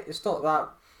alright. It's not that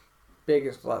big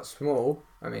as like small.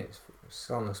 I mean, it's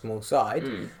on the small side.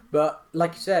 But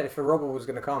like you said, if a robber was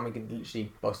going to come, he could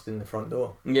literally bust in the front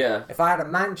door. Yeah. If I had a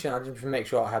mansion, I'd just make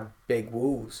sure I had big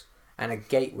walls and a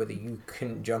gate where you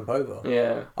couldn't jump over.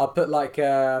 Yeah. I'll put like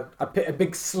I put a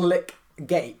big slick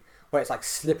gate where it's like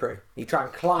slippery. You try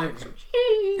and climb.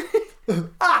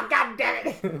 Ah, god damn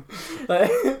it! Like,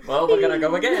 well, we're gonna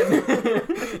go again.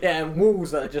 yeah, and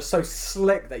walls that are just so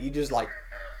slick that you just like,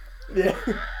 yeah,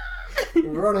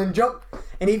 run and jump.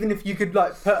 And even if you could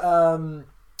like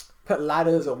put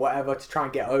ladders or whatever to try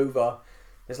and get over,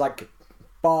 there's like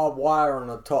barbed wire on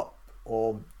the top.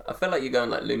 Or I feel like you're going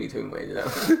like Looney Tune way, you know.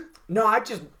 no, I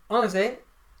just honestly,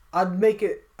 I'd make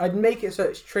it so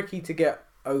it's tricky to get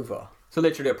over. So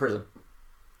literally a prison.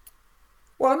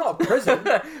 Well, not a prison,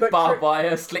 but Barbed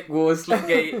wire, slick walls, slick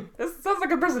gate. That sounds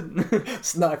like a prison.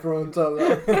 sniper on top.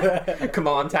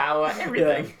 Command tower,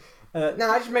 everything. Yeah. No,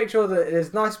 I just make sure that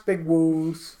there's nice big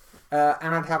walls,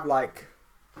 and I'd have like,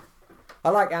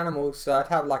 I like animals, so I'd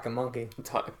have like a monkey.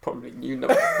 Probably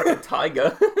freaking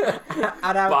tiger.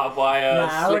 I'd have Barbed wire,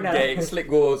 slick gate, slick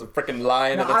walls, a freaking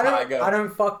lion and a tiger. I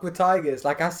don't fuck with tigers.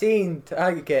 Like I seen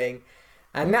Tiger King.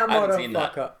 And that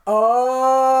motherfucker.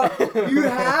 Oh, you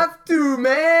have to,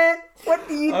 man. What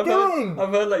are you doing? I've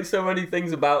heard like so many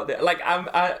things about it. Like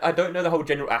I don't know the whole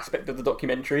general aspect of the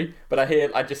documentary, but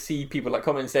I just see people like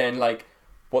commenting saying like,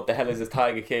 "What the hell is this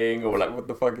Tiger King?" or like, "What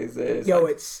the fuck is this?" Yo,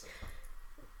 like, it's.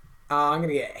 I'm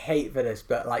gonna get hate for this,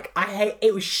 but like I hate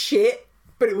it was shit,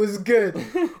 but it was good,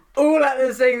 all at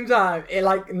the same time. It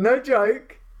like no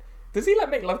joke. Does he like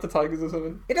make love to tigers or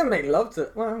something? He doesn't make love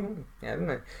to. Well, yeah, I don't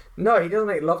know. No, he doesn't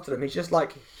make love to them. He's just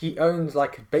like he owns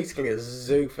like basically a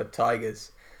zoo for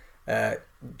tigers.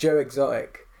 Joe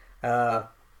Exotic, and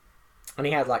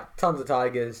he has like tons of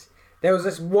tigers. There was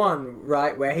this one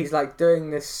right where he's like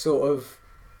doing this sort of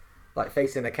like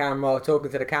facing the camera, talking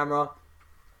to the camera,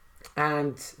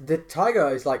 and the tiger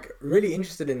is like really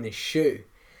interested in this shoe,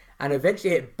 and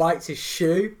eventually it bites his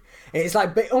shoe, and it's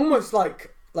like almost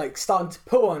like starting to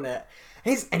pull on it.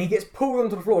 And he gets pulled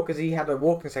onto the floor because he had a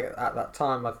walking stick at that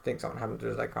time. I think something happened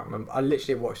to us. I can't remember. I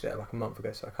literally watched it like a month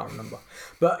ago, so I can't remember.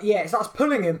 But yeah, it starts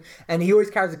pulling him, and he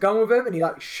always carries a gun with him, and he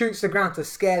like shoots the ground to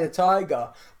scare the tiger.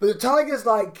 But the tiger's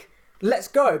like, "Let's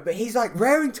go!" But he's like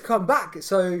raring to come back.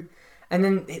 So, and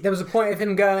then there was a point of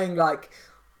him going like,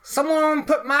 "Someone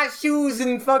put my shoes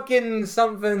in fucking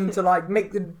something to like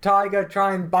make the tiger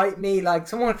try and bite me. Like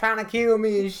someone trying to kill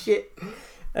me and shit."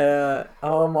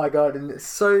 Oh my god, and it's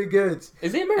so good.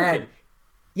 Is he American? And,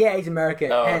 yeah, he's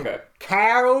American. Oh, and okay.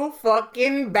 Carol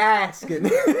fucking Baskin.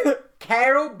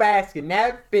 Carol Baskin,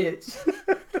 that bitch.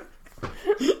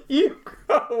 You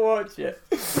gotta watch it.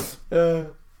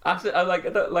 I said,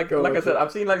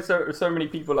 I've seen like so many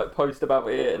people like post about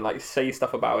it and like say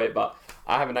stuff about it, but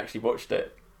I haven't actually watched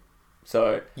it.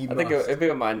 So I think it'd be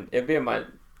on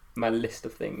my list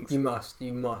of things. You must.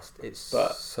 It's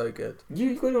so good.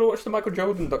 You going to watch the Michael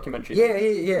Jordan documentary? Yeah.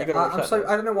 I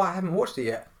don't know why I haven't watched it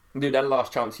yet. Dude, that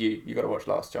Last Chance U. You got to watch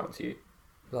Last Chance U.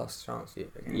 Last Chance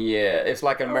U. Okay. Yeah, it's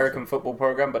like an American football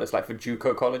program, but it's like for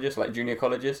JUCO colleges, like junior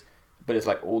colleges. But it's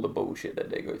like all the bullshit that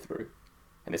they go through,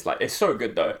 and it's like it's so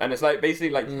good though. And it's like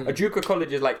basically like a JUCO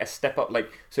college is like a step up. Like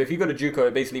so, if you go to JUCO,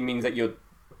 it basically means that you're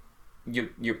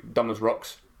dumb as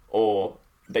rocks, or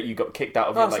that you got kicked out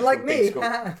of your big school.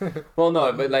 Well,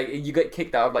 no, but like you get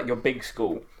kicked out of like your big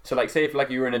school. So like, say if like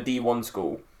you were in a D1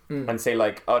 school and say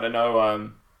like, I don't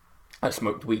know, I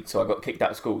smoked weed, so I got kicked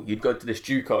out of school. You'd go to this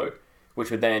JUCO,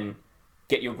 which would then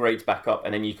get your grades back up,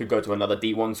 and then you could go to another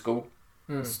D1 school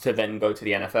to then go to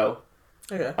the NFL.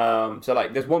 Okay. So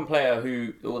like, there's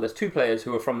there's two players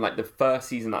who are from like the first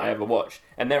season that I ever watched,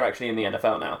 and they're actually in the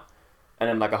NFL now. And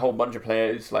then like a whole bunch of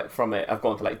players like from it have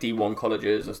gone to like D1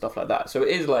 colleges and stuff like that. So it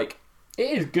is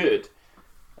good.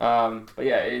 But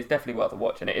yeah, it is definitely worth a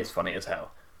watch, and it is funny as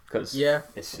hell because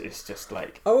it's just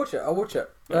like I'll watch it.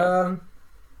 Yeah,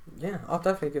 I'll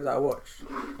definitely give that a watch.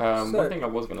 One thing I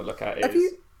was gonna look at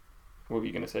is what were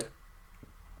you gonna say?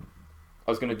 I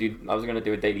was gonna do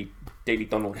a daily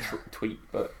Donald tweet,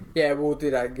 but yeah, we'll do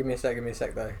that. Give me a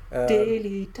sec though.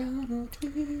 Daily Donald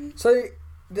tweet. So.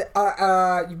 You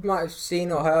might have seen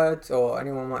or heard, or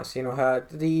anyone might have seen or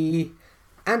heard, the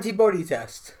antibody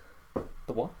test.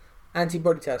 The what?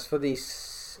 Antibody test for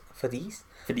these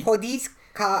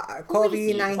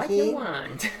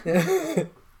COVID-19.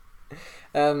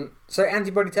 So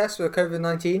antibody test for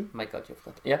COVID-19. My God, you've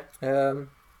got yeah.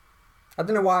 I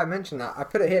don't know why I mentioned that. I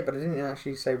put it here, but I didn't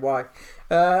actually say why.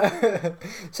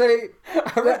 So I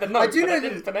read the note, I do know I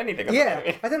didn't put anything.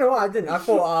 I don't know why I didn't. I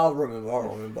thought I'll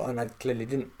remember, and I clearly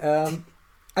didn't.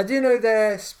 I do know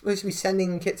they're supposed to be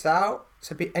sending kits out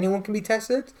so anyone can be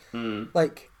tested.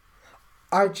 Like,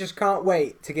 I just can't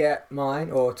wait to get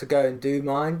mine or to go and do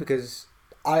mine because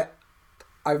I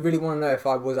really want to know if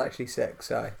I was actually sick.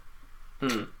 So,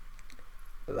 but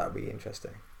that'd be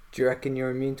interesting. Do you reckon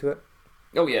you're immune to it?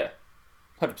 Oh yeah,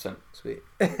 100%. Sweet.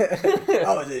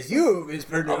 Oh, it's you,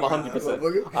 Mr. I'm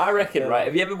 100%. I reckon, right?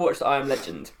 Have you ever watched I Am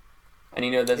Legend? And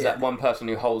you know, there's that one person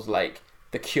who holds like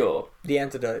the cure, the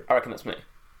antidote. I reckon that's me.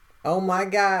 Oh my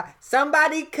god!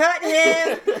 Somebody cut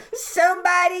him!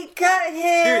 Somebody cut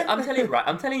him! Dude,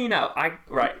 I'm telling you now. I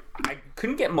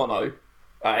couldn't get mono.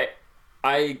 Right,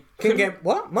 I couldn't get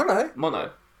what? Mono.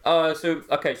 Mono. So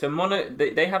mono.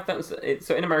 They have that.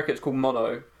 So in America, it's called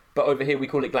mono, but over here we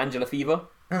call it glandular fever.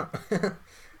 Oh. I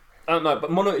don't know,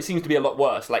 but mono it seems to be a lot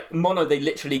worse. Like mono, they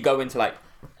literally go into like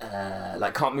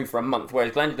can't move for a month,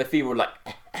 whereas glandular fever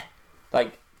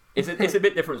like it's a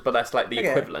bit different, but that's like the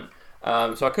equivalent.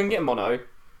 So I couldn't get mono.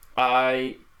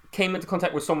 I came into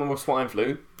contact with someone with swine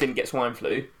flu. Didn't get swine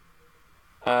flu.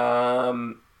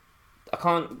 I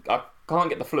can't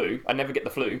get the flu. I never get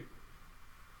the flu.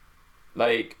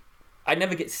 Like, I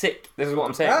never get sick. This is what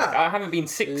I'm saying. Like, I haven't been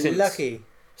sick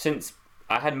since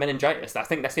I had meningitis. I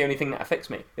think that's the only thing that affects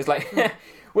me. It's like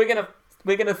we're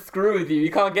gonna screw with you.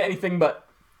 You can't get anything but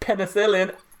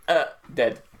penicillin.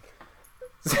 Dead.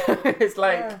 So it's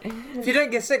like if you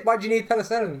don't get sick, why do you need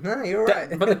penicillin? No, you're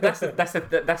right. But that's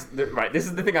right. This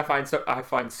is the thing I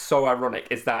find so ironic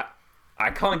is that I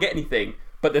can't get anything,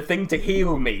 but the thing to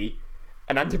heal me,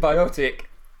 an antibiotic,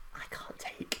 I can't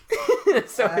take.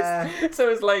 so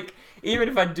it's like even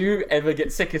if I do ever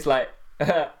get sick, it's like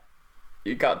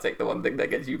you can't take the one thing that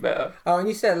gets you better. Oh, and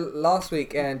you said last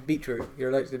week and beetroot. You're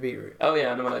allergic to beetroot. Oh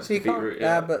yeah, I'm allergic to beetroot.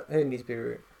 Yeah, but who needs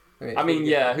beetroot? I mean,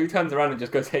 yeah, who turns around and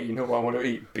just goes, hey, you know what, I want to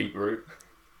eat? Beetroot.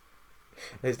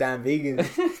 Those damn vegans.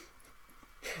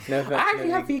 No offense, I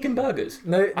actually have vegan burgers.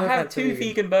 No I have 2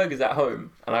 vegan burgers at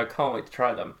home, and I can't wait to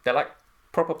try them. They're like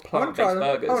proper plant-based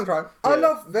burgers. I want to try them. I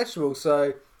love vegetables,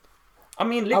 so... I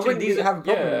mean, literally, these have a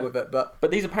problem with it, but... But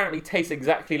these apparently taste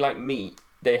exactly like meat.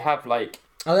 They have, like...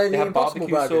 Are they the Impossible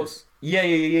burgers? Sauce.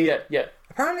 Yeah.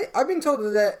 Apparently, I've been told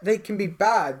that they can be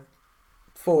bad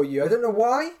for you. I don't know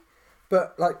why.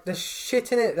 But, like, there's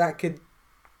shit in it that could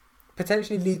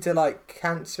potentially lead to, like,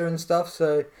 cancer and stuff,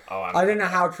 so... I don't know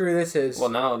how true this is. Well,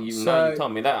 now you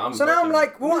told me that. Now I'm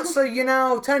like, what? So you're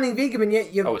now turning vegan, and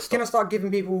yet you're going to start giving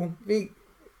people...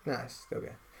 No, it's still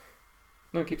good.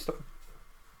 No, keep stopping.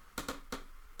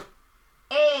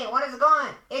 Hey, what is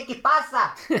going? Hey, ¿qué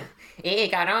pasa? Hey,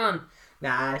 cabrón.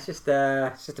 Nah, it's just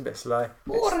a bit slow.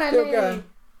 It's still going.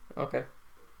 Okay.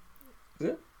 Is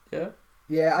it? Yeah.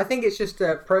 Yeah, I think it's just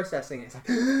processing. It's like,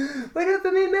 wake up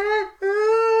for me, man!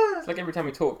 It's like every time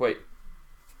we talk, wait.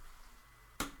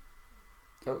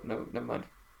 Oh, no, never mind.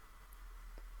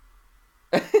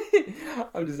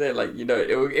 I'm just saying, like, you know,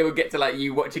 it will get to, like,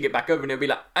 you watching it back over and it'll be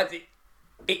like,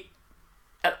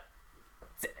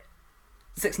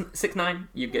 6'9".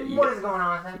 You get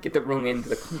the wrong end of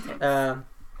the context.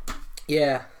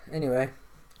 Yeah, anyway.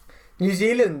 New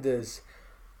Zealanders.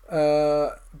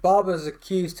 Barbers are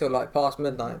queues till like past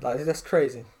midnight. Like that's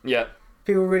crazy. Yeah.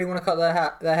 People really want to cut their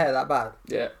hair that bad.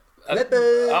 Yeah.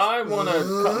 I want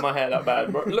to cut my hair that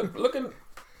bad, bro. Look at.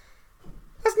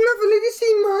 That's nothing. Have you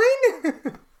seen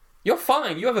mine? You're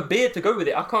fine. You have a beard to go with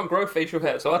it. I can't grow facial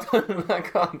hair, so I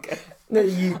can't get. No,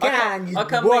 you can. I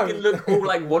can't make it look all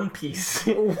like One Piece.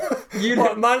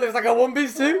 What, mine looks like a One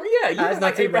Piece too? Yeah, you look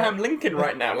like Abraham Lincoln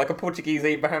right now, like a Portuguese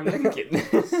Abraham Lincoln.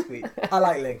 Sweet. I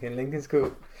like Lincoln. Lincoln's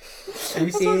cool. That's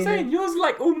what I'm saying. Yours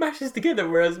like all mashes together,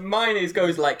 whereas mine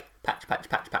goes like patch.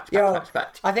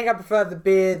 I think I prefer the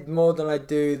beard more than I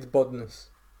do the baldness.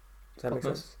 Does that make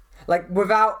sense? Like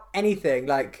without anything,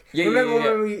 like remember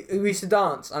when we used to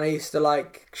dance and I used to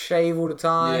like shave all the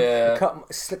time,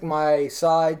 slick my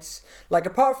sides. Like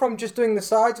apart from just doing the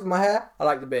sides of my hair, I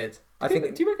like the beard. Do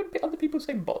you reckon other people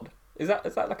say bod? Is that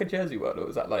like a Jersey word or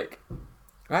is that like?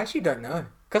 I actually don't know.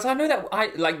 Because I know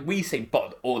that we say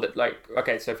bod or that like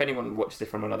okay. So if anyone watches it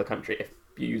from another country, if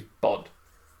you use bod,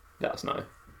 let us know.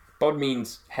 Bod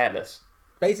means hairless.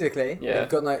 Basically,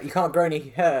 you can't grow any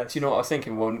hair. Do you know what I was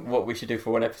thinking? What we should do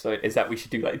for one episode is that we should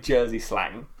do like Jersey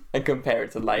slang and compare it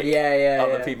to like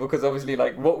other people because obviously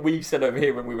like what we've said over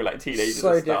here when we were like teenagers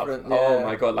so and stuff. Different, Oh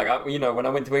my god! Like when I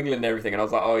went to England and everything, and I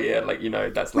was like, oh yeah, like you know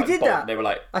that's like we did Bob. that. And they were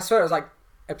like, I swear it was like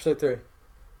episode 3.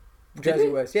 Jersey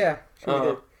words, yeah. Sure we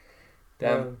did.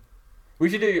 Damn.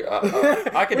 We should do.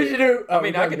 I could do.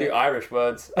 I could do Irish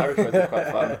words. Irish words are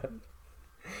quite fun.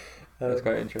 That's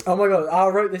quite interesting. Oh my god! I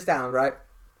wrote this down, right?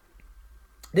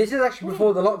 This is actually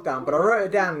before the lockdown, but I wrote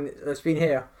it down. It's been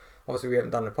here. Obviously, we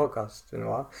haven't done a podcast in a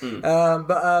while. Mm.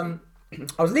 But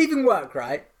I was leaving work,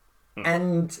 right?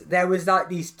 And there was like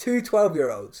these two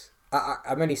 12-year-olds.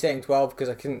 I'm only saying 12 because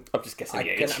I couldn't. I'm just guessing the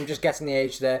age. I'm just guessing the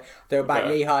age there. They were about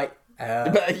Okay. knee height.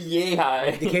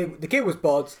 Yeah. The kid was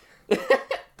bod.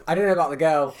 I don't know about the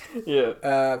girl.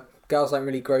 Yeah. Girls don't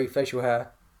really grow facial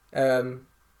hair.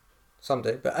 Some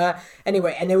do. But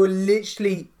anyway, and they were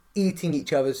literally eating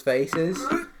each other's faces.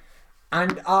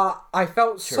 And I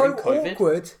felt During so COVID?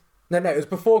 awkward. No, it was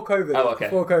before COVID. Oh, okay.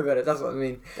 Before COVID, that's what I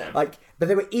mean. Damn. Like, but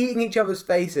they were eating each other's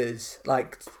faces,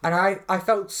 like, and I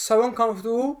felt so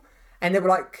uncomfortable. And they were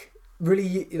like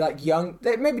really like young.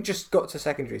 They maybe just got to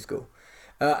secondary school,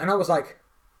 and I was like,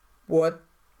 "What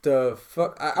the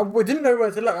fuck?" I didn't know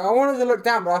where to look. I wanted to look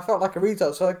down, but I felt like a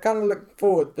retard, so I kind of looked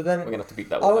forward. But then We're gonna have to beat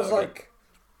that I one was out like,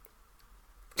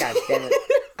 "God damn it!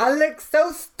 I look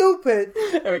so stupid."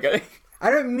 again. There we go. I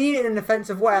don't mean it in an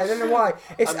offensive way. I don't know why.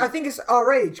 I think it's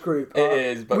our age group. It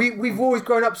is, but we've always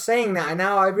grown up saying that, and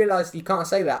now I realise you can't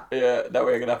say that. yeah, that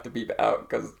way we're gonna have to beep it out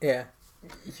because Yeah,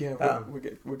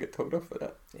 we'll get told off for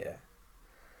that. yeah.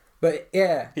 But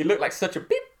yeah, He looked like such a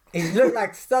beep, he looked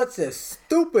like such a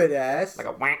stupid ass. like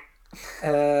a whack.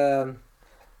 Yeah.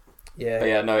 But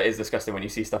yeah, no, it is disgusting when you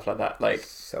see stuff like that. Like,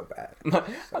 So bad.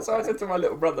 so I said to my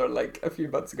little brother like a few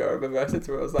months ago. I remember I said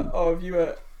to him, I was like, "Oh,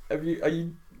 are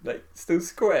you like still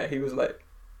square?" He was like,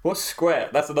 "What's square?"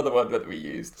 That's another word that we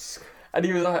used. And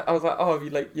he was like, I was like, "Oh, have you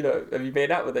like have you made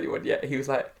out with anyone yet?" He was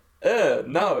like,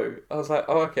 no." I was like,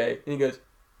 "Oh, okay." And he goes,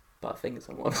 "But I think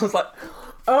someone." I was like,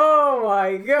 Oh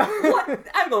my god. "What?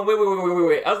 Hang on,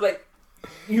 wait." I was like,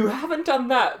 "You haven't done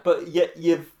that, but yet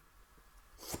you've."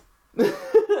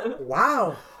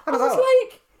 Wow. I was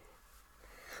like,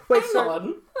 Wait, "Hang so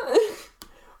on,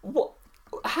 what?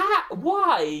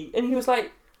 Why?" And he was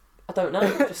like, "I don't know."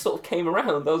 It just sort of came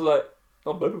around. I was like,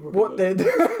 "Oh, what did?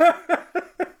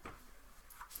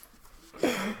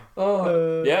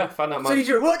 Oh, yeah, found out So you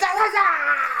should.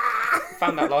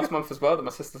 found out last month as well that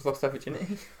my sister's lost her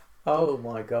virginity. Oh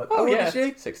my god. Oh, How old yeah, is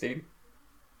she? 16.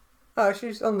 Oh,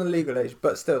 she's on the legal age,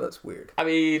 but still, that's weird. I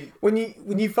mean, When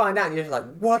you find out, you're just like,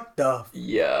 what the?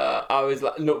 yeah, I was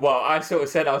like, no, well, I sort of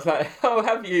said, I was like, "Oh,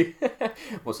 have you?"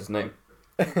 What's his name?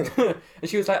 And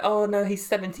she was like, "Oh no, he's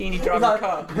 17. He drives a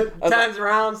car." I was like, Turns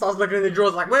around, starts looking in the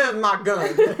drawers, like, where's my gun?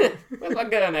 "Where's my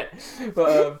gun it?"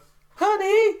 But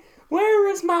honey, where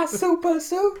is my super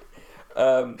suit?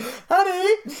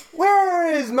 Honey,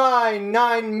 where is my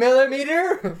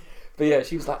 9mm? But yeah,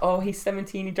 she was like, "Oh, he's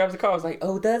 17. He drives a car." I was like,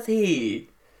 "Oh, does he?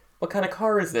 What kind of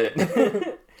car is it?"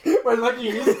 Where's my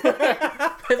keys?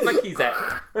 Where's my keys at?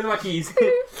 Where's my keys?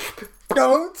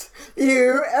 Don't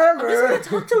you ever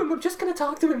Talk to him. I'm just gonna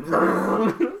talk to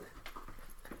him.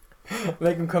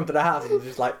 make him come to the house and you're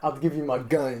just like, I'll give you my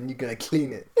gun and you're gonna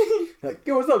clean it. Like,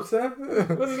 yo, what's up, sir?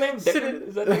 What's his name? Declan?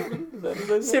 Is that Declan? Is that his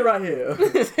name? Sit right here.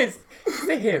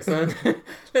 Stay here, son.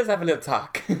 Let's have a little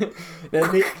talk.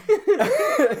 Then me,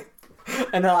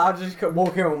 and then I'll just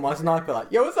walk in with my sniper,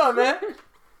 like, yo, what's up, man?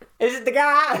 Is it the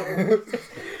guy?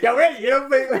 Yo, Reggie,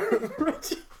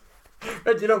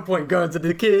 Reggie, don't point guns at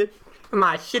the kid. I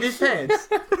might shit his pants.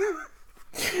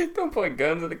 Don't point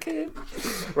guns at the kid.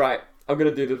 Right, I'm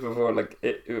gonna do this before like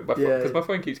because my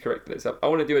phone keeps correcting itself. I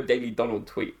want to do a Daily Donald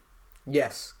tweet.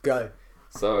 Yes, go.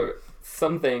 So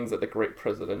some things that the great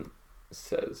president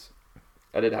says.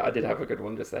 I did have a good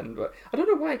one just then, but I don't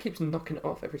know why it keeps knocking it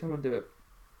off every time I do it.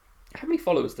 How many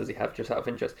followers does he have, just out of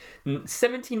interest?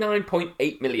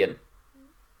 79.8 million.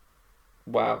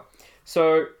 Wow.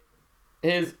 So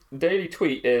his daily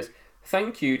tweet is,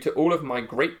 "Thank you to all of my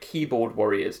great keyboard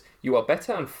warriors. You are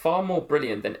better and far more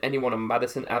brilliant than anyone on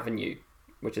Madison Avenue,"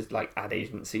 which is like ad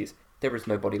agencies. "There is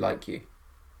nobody like you."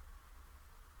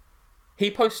 He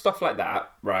posts stuff like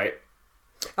that, right?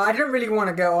 I don't really want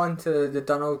to go on to the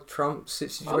Donald Trump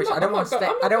situation. I don't want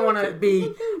to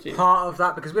be to. part of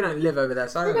that because we don't live over there.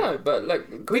 So I don't know. No, but like,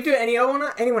 Can we do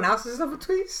anyone else's other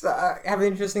tweets that have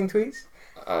interesting tweets?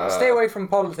 Stay away from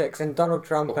politics and Donald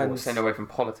Trump and. staying away from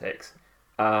politics.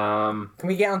 Can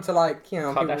we get onto like people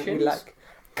we Kardashians? like?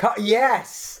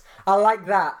 Yes, I like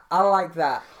that.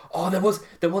 Oh, there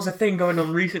was a thing going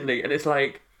on recently, and it's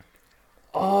like,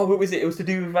 oh, what was it? It was to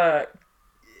do with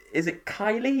is it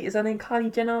Kylie? Is her name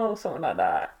Kylie Jenner or something like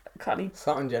that? Kylie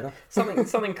Something, Jenna. something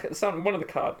one of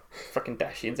the fucking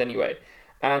Kardashians anyway,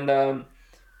 and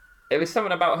it was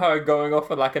something about her going off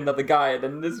with like another guy, and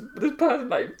then this person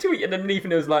like tweeting underneath,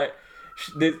 and it was like,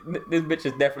 this bitch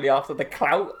is definitely after the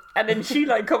clout, and then she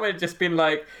like commented just being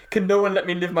like, "Can no one let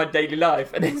me live my daily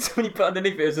life?" And then somebody put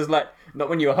underneath it was just like, "Not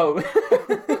when you're a hoe."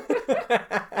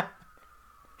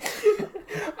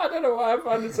 I don't don't know why I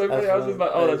found it so funny. That's I was just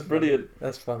like, funny. oh, That that's is brilliant.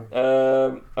 That's funny.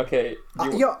 Okay.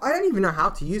 Yo, I don't even know how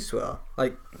to use Twitter.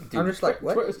 Like, I'm just like,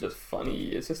 what? Twitter's just funny.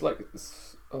 It's just like,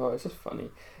 it's just funny.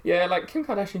 Yeah, like Kim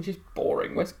Kardashian, she's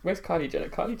boring. Where's Kylie Jenner?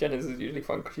 Kylie Jenner's is usually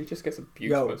fun because she just gets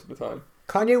abused Yo. most of the time.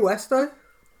 Kanye West though?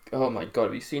 Oh my god,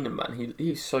 have you seen him, man?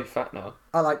 He's so fat now.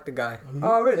 I like the guy.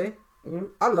 Oh really? Mhm.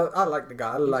 I like the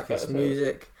guy. I like his fair.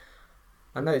 music.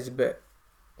 I know he's a bit.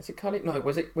 Is it Kylie? No,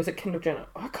 was it Kendall Jenner?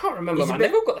 I can't remember, He's a man. bit-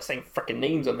 They've all got the same freaking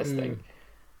names on this thing.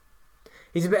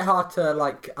 He's a bit hard to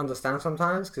like understand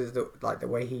sometimes because the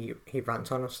way he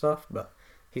rants on and stuff. But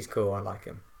he's cool. I like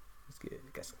him. He's good.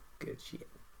 He gets good shit.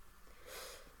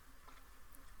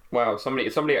 Wow, somebody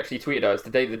actually tweeted us the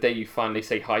day you finally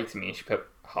say hi to me, and she put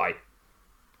hi.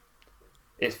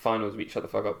 It's finals week. Shut the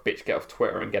fuck up, bitch. Get off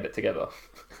Twitter and get it together.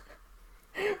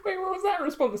 Wait, what was that a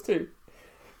response to?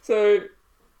 So,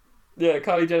 yeah,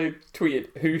 Kylie Jenner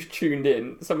tweeted, "Who's tuned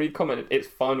in?" Somebody commented, "It's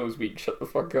finals week. Shut the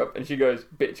fuck up." And she goes,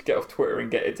 "Bitch, get off Twitter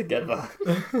and get it together."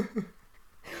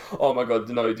 Oh my god,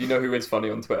 no! Do you know who is funny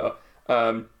on Twitter?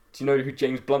 Do you know who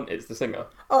James Blunt is, the singer?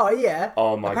 Oh yeah.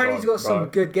 Oh my Apparently god, he's got some bro.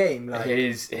 good game. Like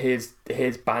His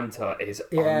banter is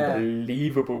Yeah.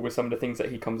 unbelievable with some of the things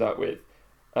that he comes out with.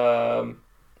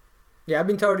 yeah, I've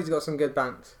been told he's got some good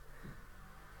bands.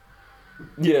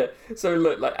 Yeah, so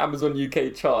look, like Amazon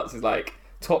UK charts is like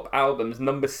top albums,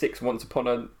 number 6, Once Upon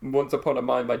a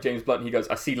Mind by James Blunt. He goes,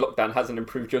 "I see lockdown hasn't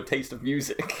improved your taste of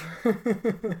music."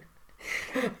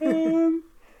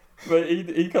 But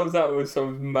he comes out with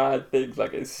some mad things,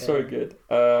 like it's so good.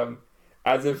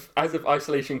 As if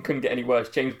isolation couldn't get any worse,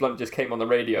 James Blunt just came on the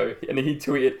radio and he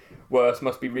tweeted, "Worse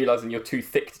must be realising you're too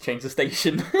thick to change the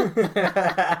station."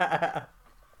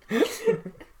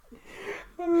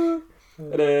 And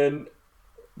then,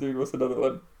 dude, what's another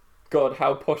one? God,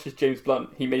 how posh is James Blunt?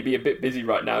 He may be a bit busy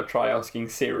right now. Try asking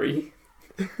Siri.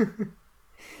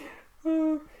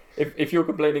 If you're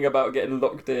complaining about getting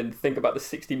locked in, think about the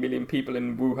 60 million people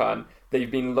in Wuhan. They've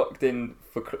been locked in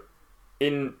for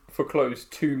close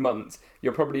 2 months.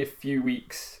 You're probably a few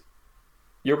weeks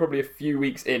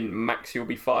in. Max, you'll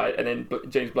be fired. And then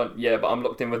James Blunt, yeah, but I'm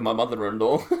locked in with my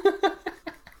mother-in-law.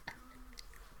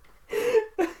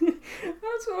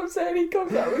 That's what I'm saying. He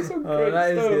comes out with some great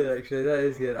That is stuff. good actually. That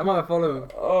is good. I might follow him.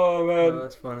 Oh man. Oh,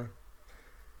 that's funny.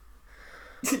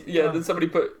 Yeah, then somebody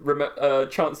put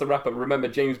Chance the Rapper, "Remember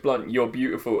James Blunt, you're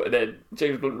beautiful," and then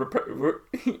James Blunt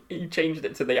he changed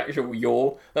it to the actual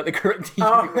 "you're," like the correct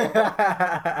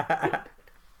Oh.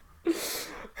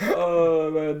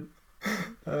 Oh man,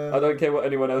 I don't care what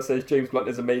anyone else says. James Blunt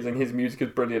is amazing. His music is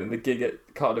brilliant, and the gig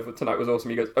at Cardiff tonight was awesome.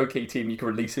 He goes, "Okay, team, you can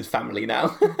release his family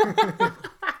now."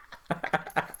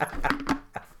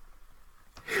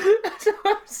 That's what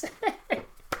I'm saying.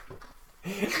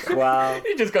 Wow.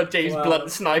 He just got James Wow.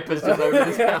 Blunt snipers just over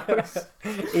his house.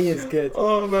 He is good.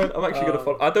 Oh man, I'm actually gonna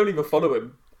follow. I don't even follow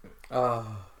him.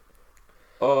 Oh.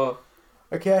 Oh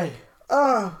Okay.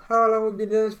 Oh, how long have we been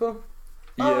doing this for?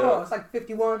 yeah. Oh, it's like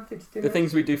 51, 52 The minutes.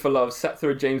 things we do for love. Sat through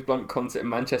a James Blunt concert in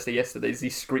Manchester yesterday as he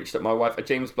screeched at my wife. A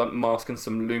James Blunt mask and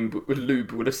some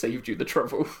lube would have saved you the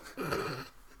trouble.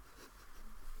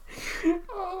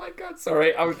 Oh my god,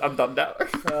 sorry, I'm done now.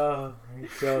 Oh my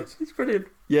god. It's brilliant.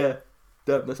 Yeah,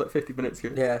 damn, that's like 50 minutes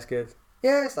ago. Yeah, it's good.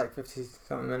 Yeah, it's like 50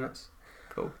 something minutes.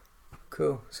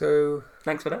 Cool. So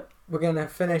Thanks for that. we're gonna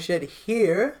finish it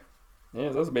here. Yeah,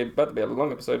 that's about to be a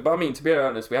long episode. But I mean, to be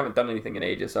honest, we haven't done anything in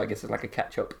ages, so I guess it's like a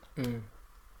catch up.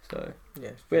 So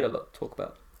Yeah. we had a lot to talk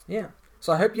about. Yeah.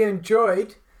 So I hope you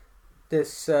enjoyed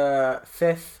this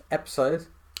 5th episode.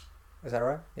 Is that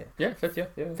right? Yeah. Yeah, fifth, yeah.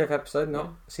 5th episode, not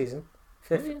season.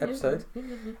 5th Yeah. episode.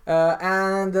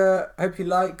 And hope you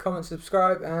like, comment,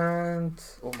 subscribe, and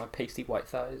All my pasty white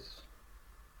thighs.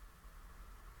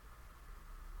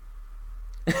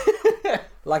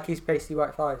 like his pasty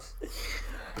white thighs.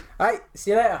 Alright,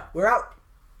 see you later. We're out.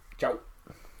 Ciao.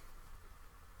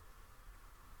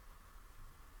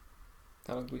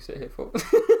 How long do we sit here for?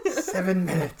 7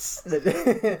 minutes.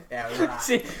 Yeah, we're out.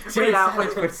 See, we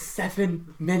out for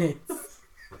 7 minutes.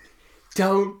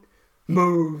 Don't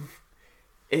move.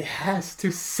 It has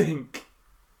to sink.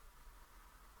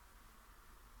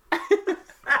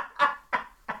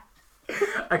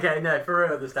 Okay, no, for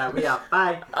real this time. We out.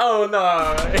 Bye. Oh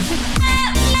no.